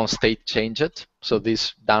is a on state change it. So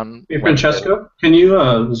this done. Hey, Francesco, can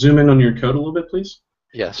you zoom in on your code a little bit, please?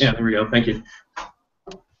 Yes. Yeah, there we go. Thank you.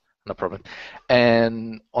 No problem.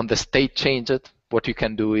 And on the state change it, what you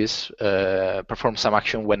can do is perform some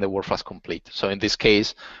action when the workflow is complete. So in this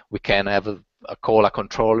case, we can have call a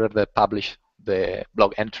controller that publish the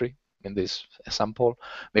blog entry in this example.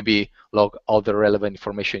 Maybe log all the relevant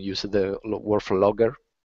information using the workflow logger,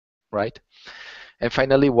 right? And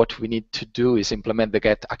finally, what we need to do is implement the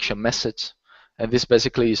get action message. And this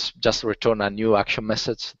basically is just return a new action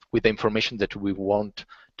message with the information that we want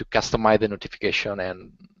to customize the notification,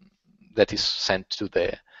 and that is sent to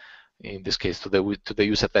the, in this case, to the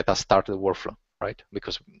user that has started the workflow, right?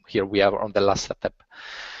 Because here we are on the last step.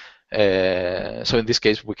 So in this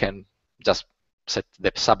case, we can just set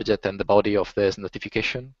the subject and the body of this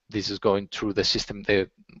notification. This is going through the system, the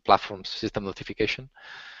platform system notification.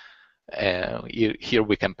 Here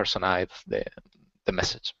we can personalize the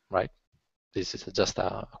message, right? This is just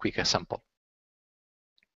a quick example.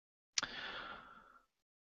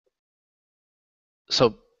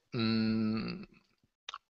 So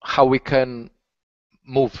how we can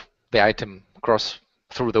move the item across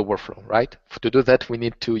through the workflow, right? To do that, we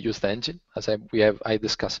need to use the engine, as I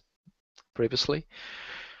discussed previously.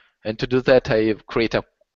 And to do that, I create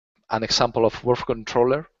an example of workflow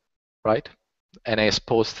controller, right? And I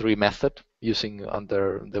expose 3 methods using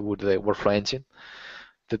under the workflow engine.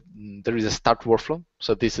 There is a start workflow.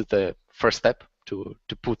 So this is the first step to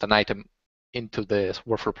put an item into the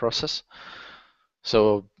workflow process.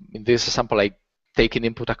 So in this example, I take in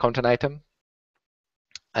input a content item,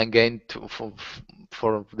 Again,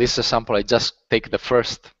 for this example, I just take the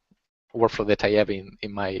first workflow that I have in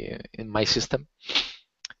my system,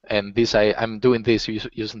 and I'm doing this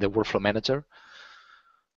using the workflow manager,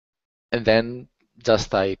 and then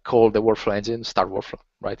just I call the workflow engine start workflow.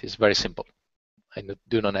 Right? It's very simple. I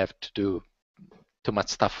do not have to do too much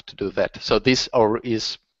stuff to do that. So this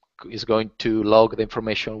is going to log the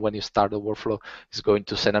information when you start the workflow. It's going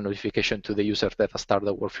to send a notification to the user that has started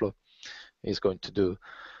the workflow. It's going to do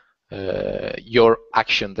your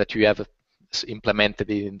action that you have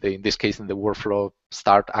implemented in this case in the workflow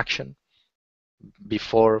start action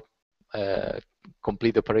before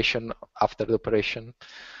complete operation, after the operation,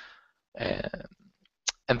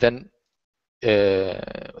 and then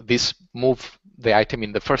this move the item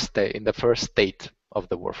in the first state of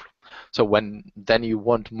the workflow. So when then you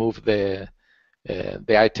want to move the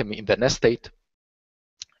item in the next state,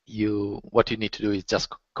 what you need to do is just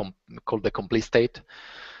call the complete state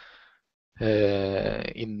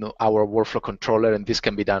in our workflow controller, and this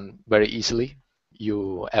can be done very easily.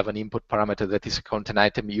 You have an input parameter that is a content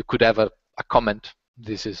item. You could have a comment.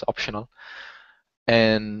 This is optional,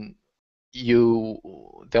 and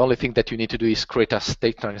the only thing that you need to do is create a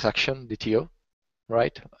state transaction DTO,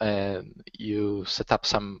 right? And you set up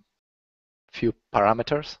some few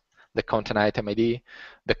parameters, the content item ID,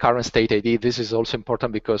 the current state ID. This is also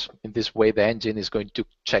important because in this way the engine is going to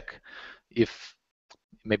check if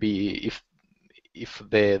the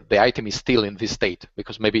item is still in this state,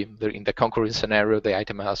 because maybe in the concurrent scenario the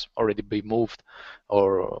item has already been moved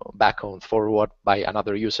or back on forward by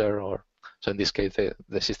another user, or so in this case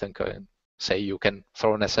the system can say, you can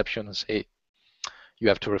throw an exception and say you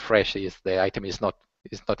have to refresh if the item is not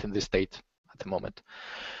in this state at the moment,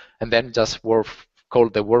 and then just call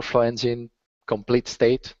the workflow engine complete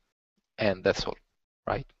state, and that's all,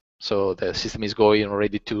 right? So the system is going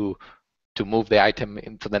already to move the item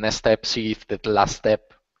into the next step, see if the last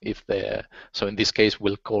step, so in this case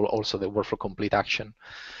we'll call also the workflow complete action,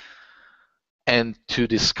 and to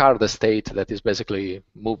discard the state that is basically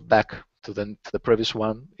moved back to the previous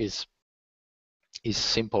one is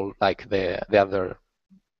simple, like the other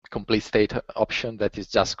complete state option, that is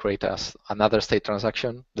just create as another state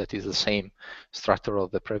transaction that is the same structure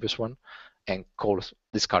of the previous one and calls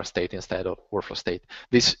discard state instead of workflow state.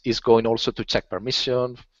 This is going also to check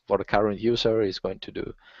permission for the current user, is going to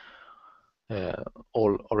do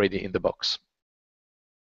all already in the box.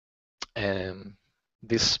 And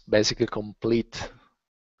this basically complete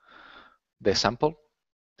the sample.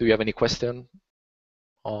 Do you have any question?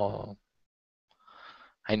 Or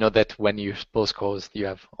I know that when you post codes, you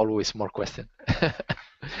have always more questions.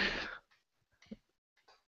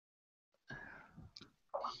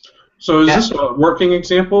 So is this a working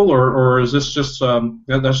example, or is this just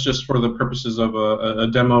that's just for the purposes of a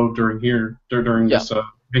demo during this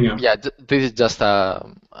hangout? Yeah, this is just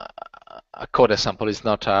a code example. It's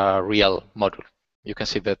not a real module. You can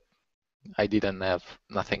see that I didn't have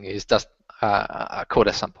nothing. It's just a code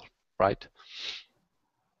example, right?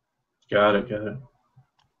 Got it.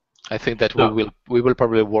 I think that we will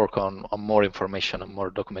probably work on more information and more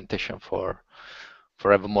documentation for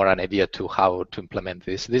have more an idea to how to implement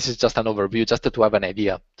this. This is just an overview, just to have an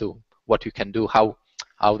idea to what you can do, how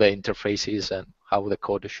the interface is, and how the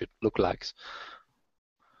code should look like.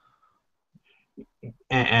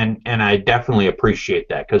 And I definitely appreciate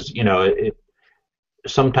that, because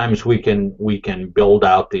sometimes we can build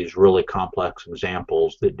out these really complex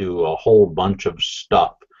examples that do a whole bunch of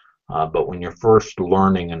stuff. But when you're first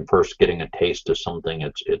learning and first getting a taste of something,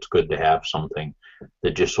 it's good to have something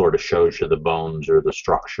that just sort of shows you the bones or the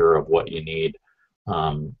structure of what you need,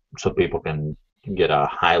 so people can get a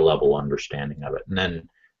high-level understanding of it. And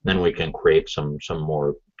then we can create some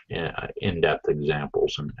more in-depth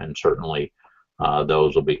examples, and certainly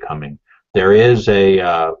those will be coming. There is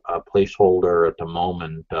a placeholder at the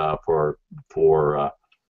moment for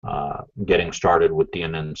getting started with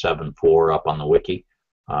DNN 7.4 up on the wiki.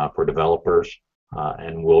 For developers,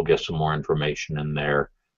 and we'll get some more information in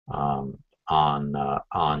there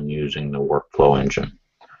on using the workflow engine.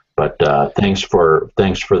 But thanks for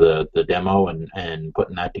the demo and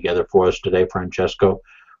putting that together for us today, Francesco,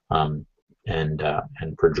 and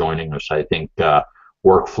for joining us. I think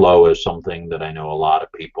workflow is something that I know a lot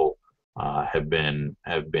of people have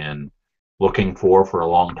been looking for a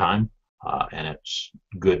long time. And it's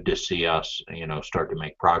good to see us, start to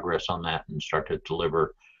make progress on that and start to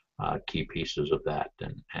deliver key pieces of that.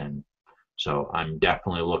 And so I'm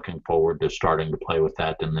definitely looking forward to starting to play with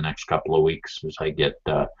that in the next couple of weeks as I get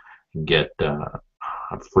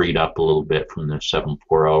freed up a little bit from the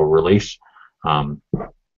 7.4.0 release.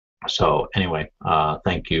 So anyway,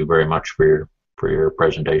 thank you very much for your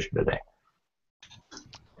presentation today.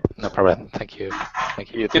 No problem. Thank you.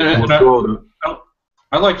 Thank you.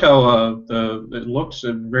 I like how it looks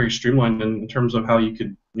very streamlined in terms of how you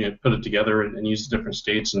could put it together and use the different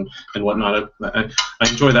states and whatnot. I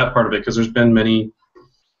enjoy that part of it because there's been many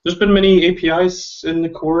APIs in the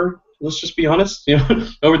core. Let's just be honest,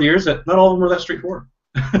 over the years that not all of them are that straightforward.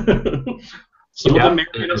 Some of them may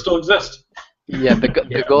or may not still exist. Yeah,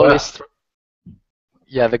 the goal is.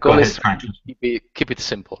 Yeah, the goal is to keep it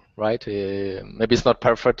simple, right? Maybe it's not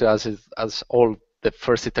perfect as all the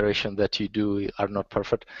first iteration that you do are not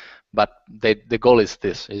perfect, but the goal is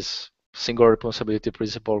this: is single responsibility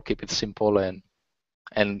principle, keep it simple,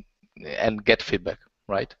 and get feedback,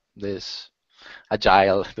 right? This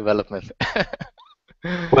agile development.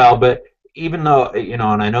 Well, but even though and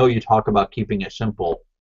I know you talk about keeping it simple,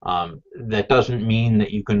 that doesn't mean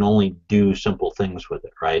that you can only do simple things with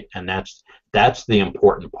it, right? And that's the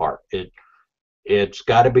important part. It's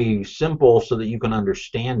got to be simple so that you can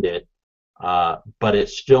understand it, but it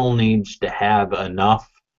still needs to have enough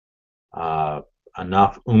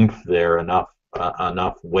oomph there, enough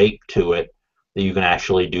weight to it that you can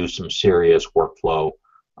actually do some serious workflow,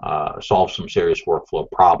 solve some serious workflow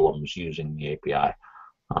problems using the API.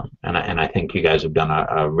 And I think you guys have done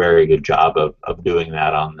a very good job of doing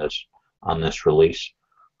that on this release,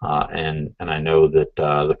 and I know that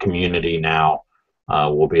the community now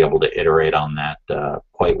will be able to iterate on that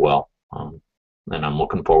quite well, and I'm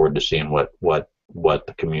looking forward to seeing what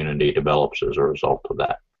the community develops as a result of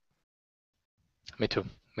that. Me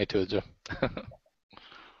too, Joe.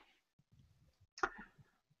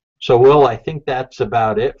 So, Will, I think that's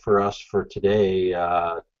about it for us for today.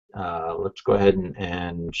 Let's go ahead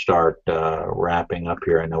and start wrapping up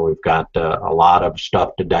here. I know we've got a lot of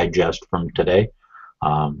stuff to digest from today.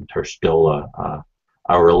 There's still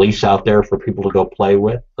a release out there for people to go play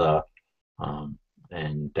with,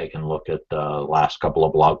 and take a look at the last couple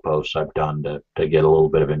of blog posts I've done to get a little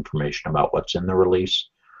bit of information about what's in the release.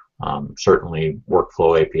 Certainly,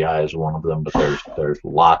 Workflow API is one of them, but there's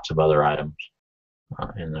lots of other items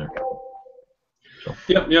in there. So.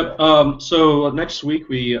 Yep. So next month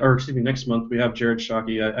we have Jared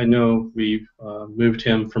Shockey. I know we've moved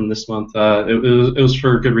him from this month. It was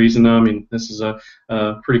for a good reason, though. I mean, this is a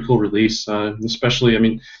pretty cool release, especially. I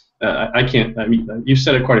mean, you've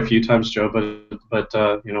said it quite a few times, Joe, but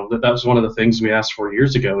that was one of the things we asked for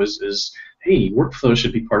years ago. Is hey, workflow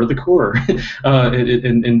should be part of the core,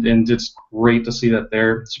 and it's great to see that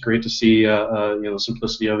there. It's great to see the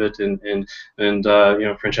simplicity of it, and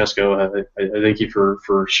Francesco, I thank you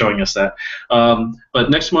for showing us that. But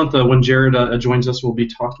next month when Jared joins us, we'll be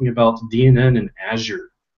talking about DNN and Azure.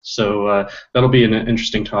 So that'll be an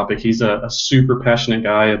interesting topic. He's a super passionate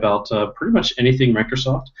guy about pretty much anything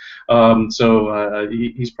Microsoft. So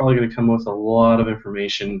he's probably going to come with a lot of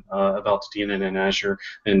information about DNN and Azure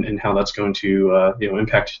and how that's going to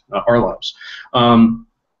impact our lives.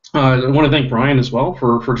 I want to thank Brian as well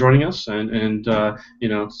for joining us and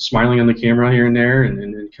smiling on the camera here and there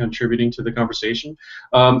and contributing to the conversation.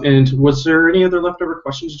 And was there any other leftover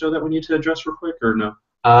questions, Joe, that we need to address real quick, or no?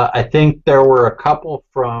 I think there were a couple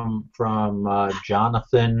from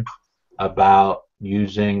Jonathan about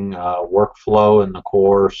using workflow in the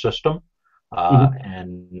core system,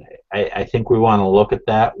 and I think we want to look at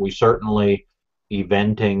that. We certainly,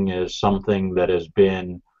 eventing is something that has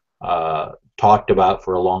been talked about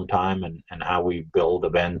for a long time, and how we build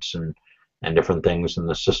events and different things in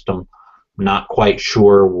the system. Not quite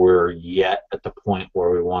sure we're yet at the point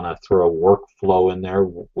where we want to throw workflow in there.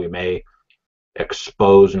 We may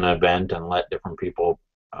expose an event and let different people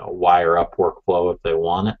wire up workflow if they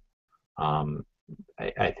want it.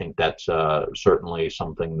 I think that's certainly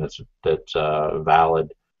something that's a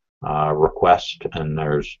valid request, and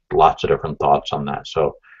there's lots of different thoughts on that.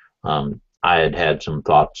 So I had some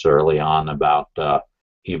thoughts early on about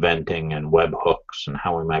eventing and webhooks and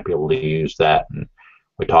how we might be able to use that, and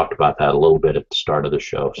we talked about that a little bit at the start of the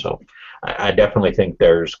show. So I definitely think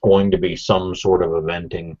there's going to be some sort of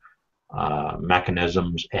eventing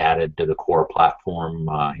mechanisms added to the core platform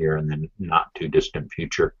here in the not too distant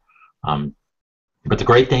future. But the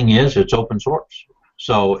great thing is it's open source.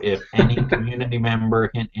 So if any community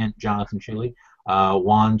member, hint Jonathan Shealy,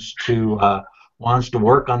 wants to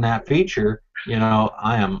work on that feature,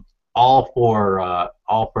 I am all for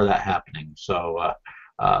that happening. So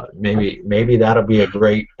maybe that'll be a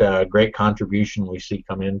great contribution we see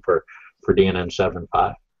come in for DNN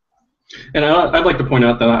 7.5. And I'd like to point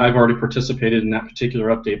out that I've already participated in that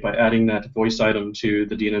particular update by adding that voice item to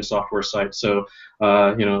the DNN software site. So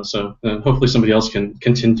So hopefully somebody else can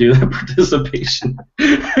continue that participation.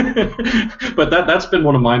 But that's been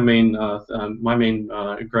one of my main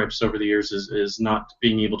gripes over the years is not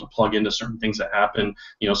being able to plug into certain things that happen,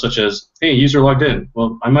 such as, hey, user logged in.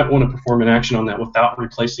 Well, I might want to perform an action on that without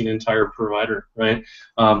replacing an entire provider, right?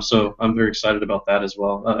 So I'm very excited about that as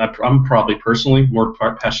well. I'm probably personally more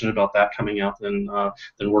passionate about that coming out than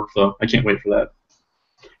workflow. I can't wait for that.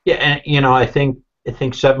 Yeah, and I think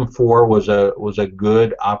 7.4 was a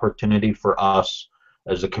good opportunity for us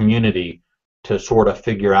as a community to sort of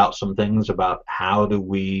figure out some things about how do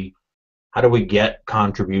we get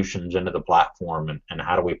contributions into the platform, and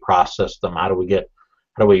how do we process them, how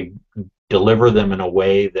do we deliver them in a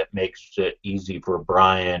way that makes it easy for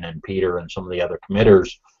Brian and Peter and some of the other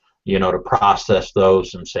committers, to process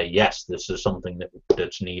those and say, yes, this is something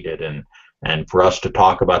that's needed, and for us to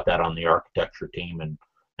talk about that on the architecture team and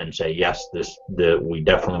say, yes, we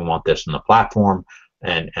definitely want this in the platform,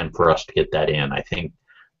 and for us to get that in. I think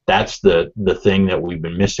that's the thing that we've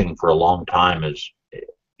been missing for a long time is,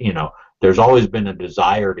 there's always been a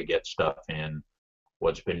desire to get stuff in.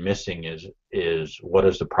 What's been missing is what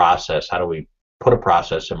is the process? How do we put a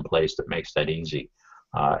process in place that makes that easy,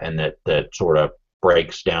 and that sort of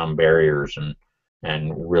breaks down barriers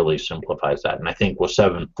and really simplifies that. And I think with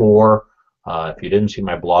 7.4, if you didn't see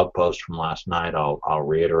my blog post from last night, I'll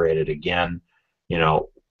reiterate it again.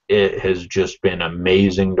 It has just been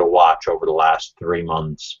amazing to watch over the last 3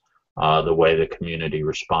 months the way the community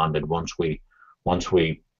responded once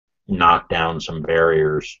we knocked down some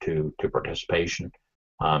barriers to participation,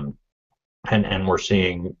 and we're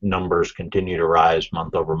seeing numbers continue to rise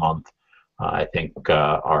month over month. I think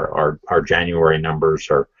our January numbers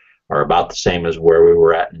are about the same as where we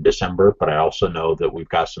were at in December, but I also know that we've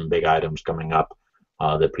got some big items coming up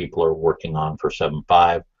that people are working on for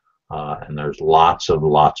 7.5, and there's lots of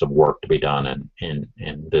work to be done in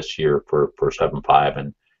this year for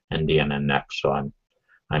 7.5 and DNN next. So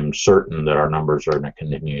I'm certain that our numbers are going to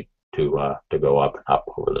continue to go up and up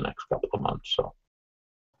over the next couple of months. So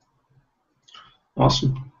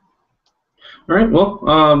awesome. All right,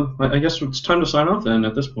 well, I guess it's time to sign off then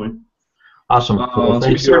at this point. Awesome. Well,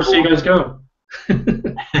 thank you. Sorry to see you guys go.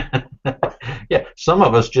 Yeah, some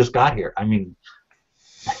of us just got here. I mean,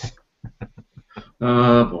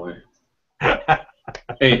 oh boy.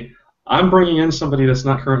 Hey, I'm bringing in somebody that's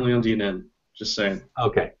not currently on DNN. Just saying.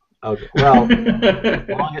 Okay. Well,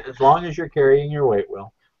 as long as you're carrying your weight,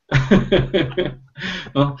 Will.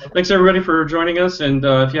 Well, thanks everybody for joining us, and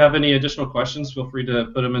if you have any additional questions, feel free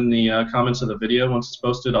to put them in the comments of the video once it's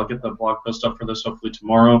posted. I'll get the blog post up for this hopefully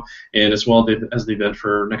tomorrow, and as well as the event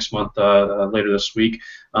for next month later this week.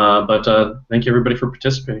 But thank you everybody for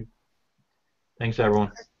participating. Thanks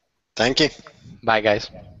everyone. Thank you. Bye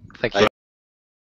guys. Thank you.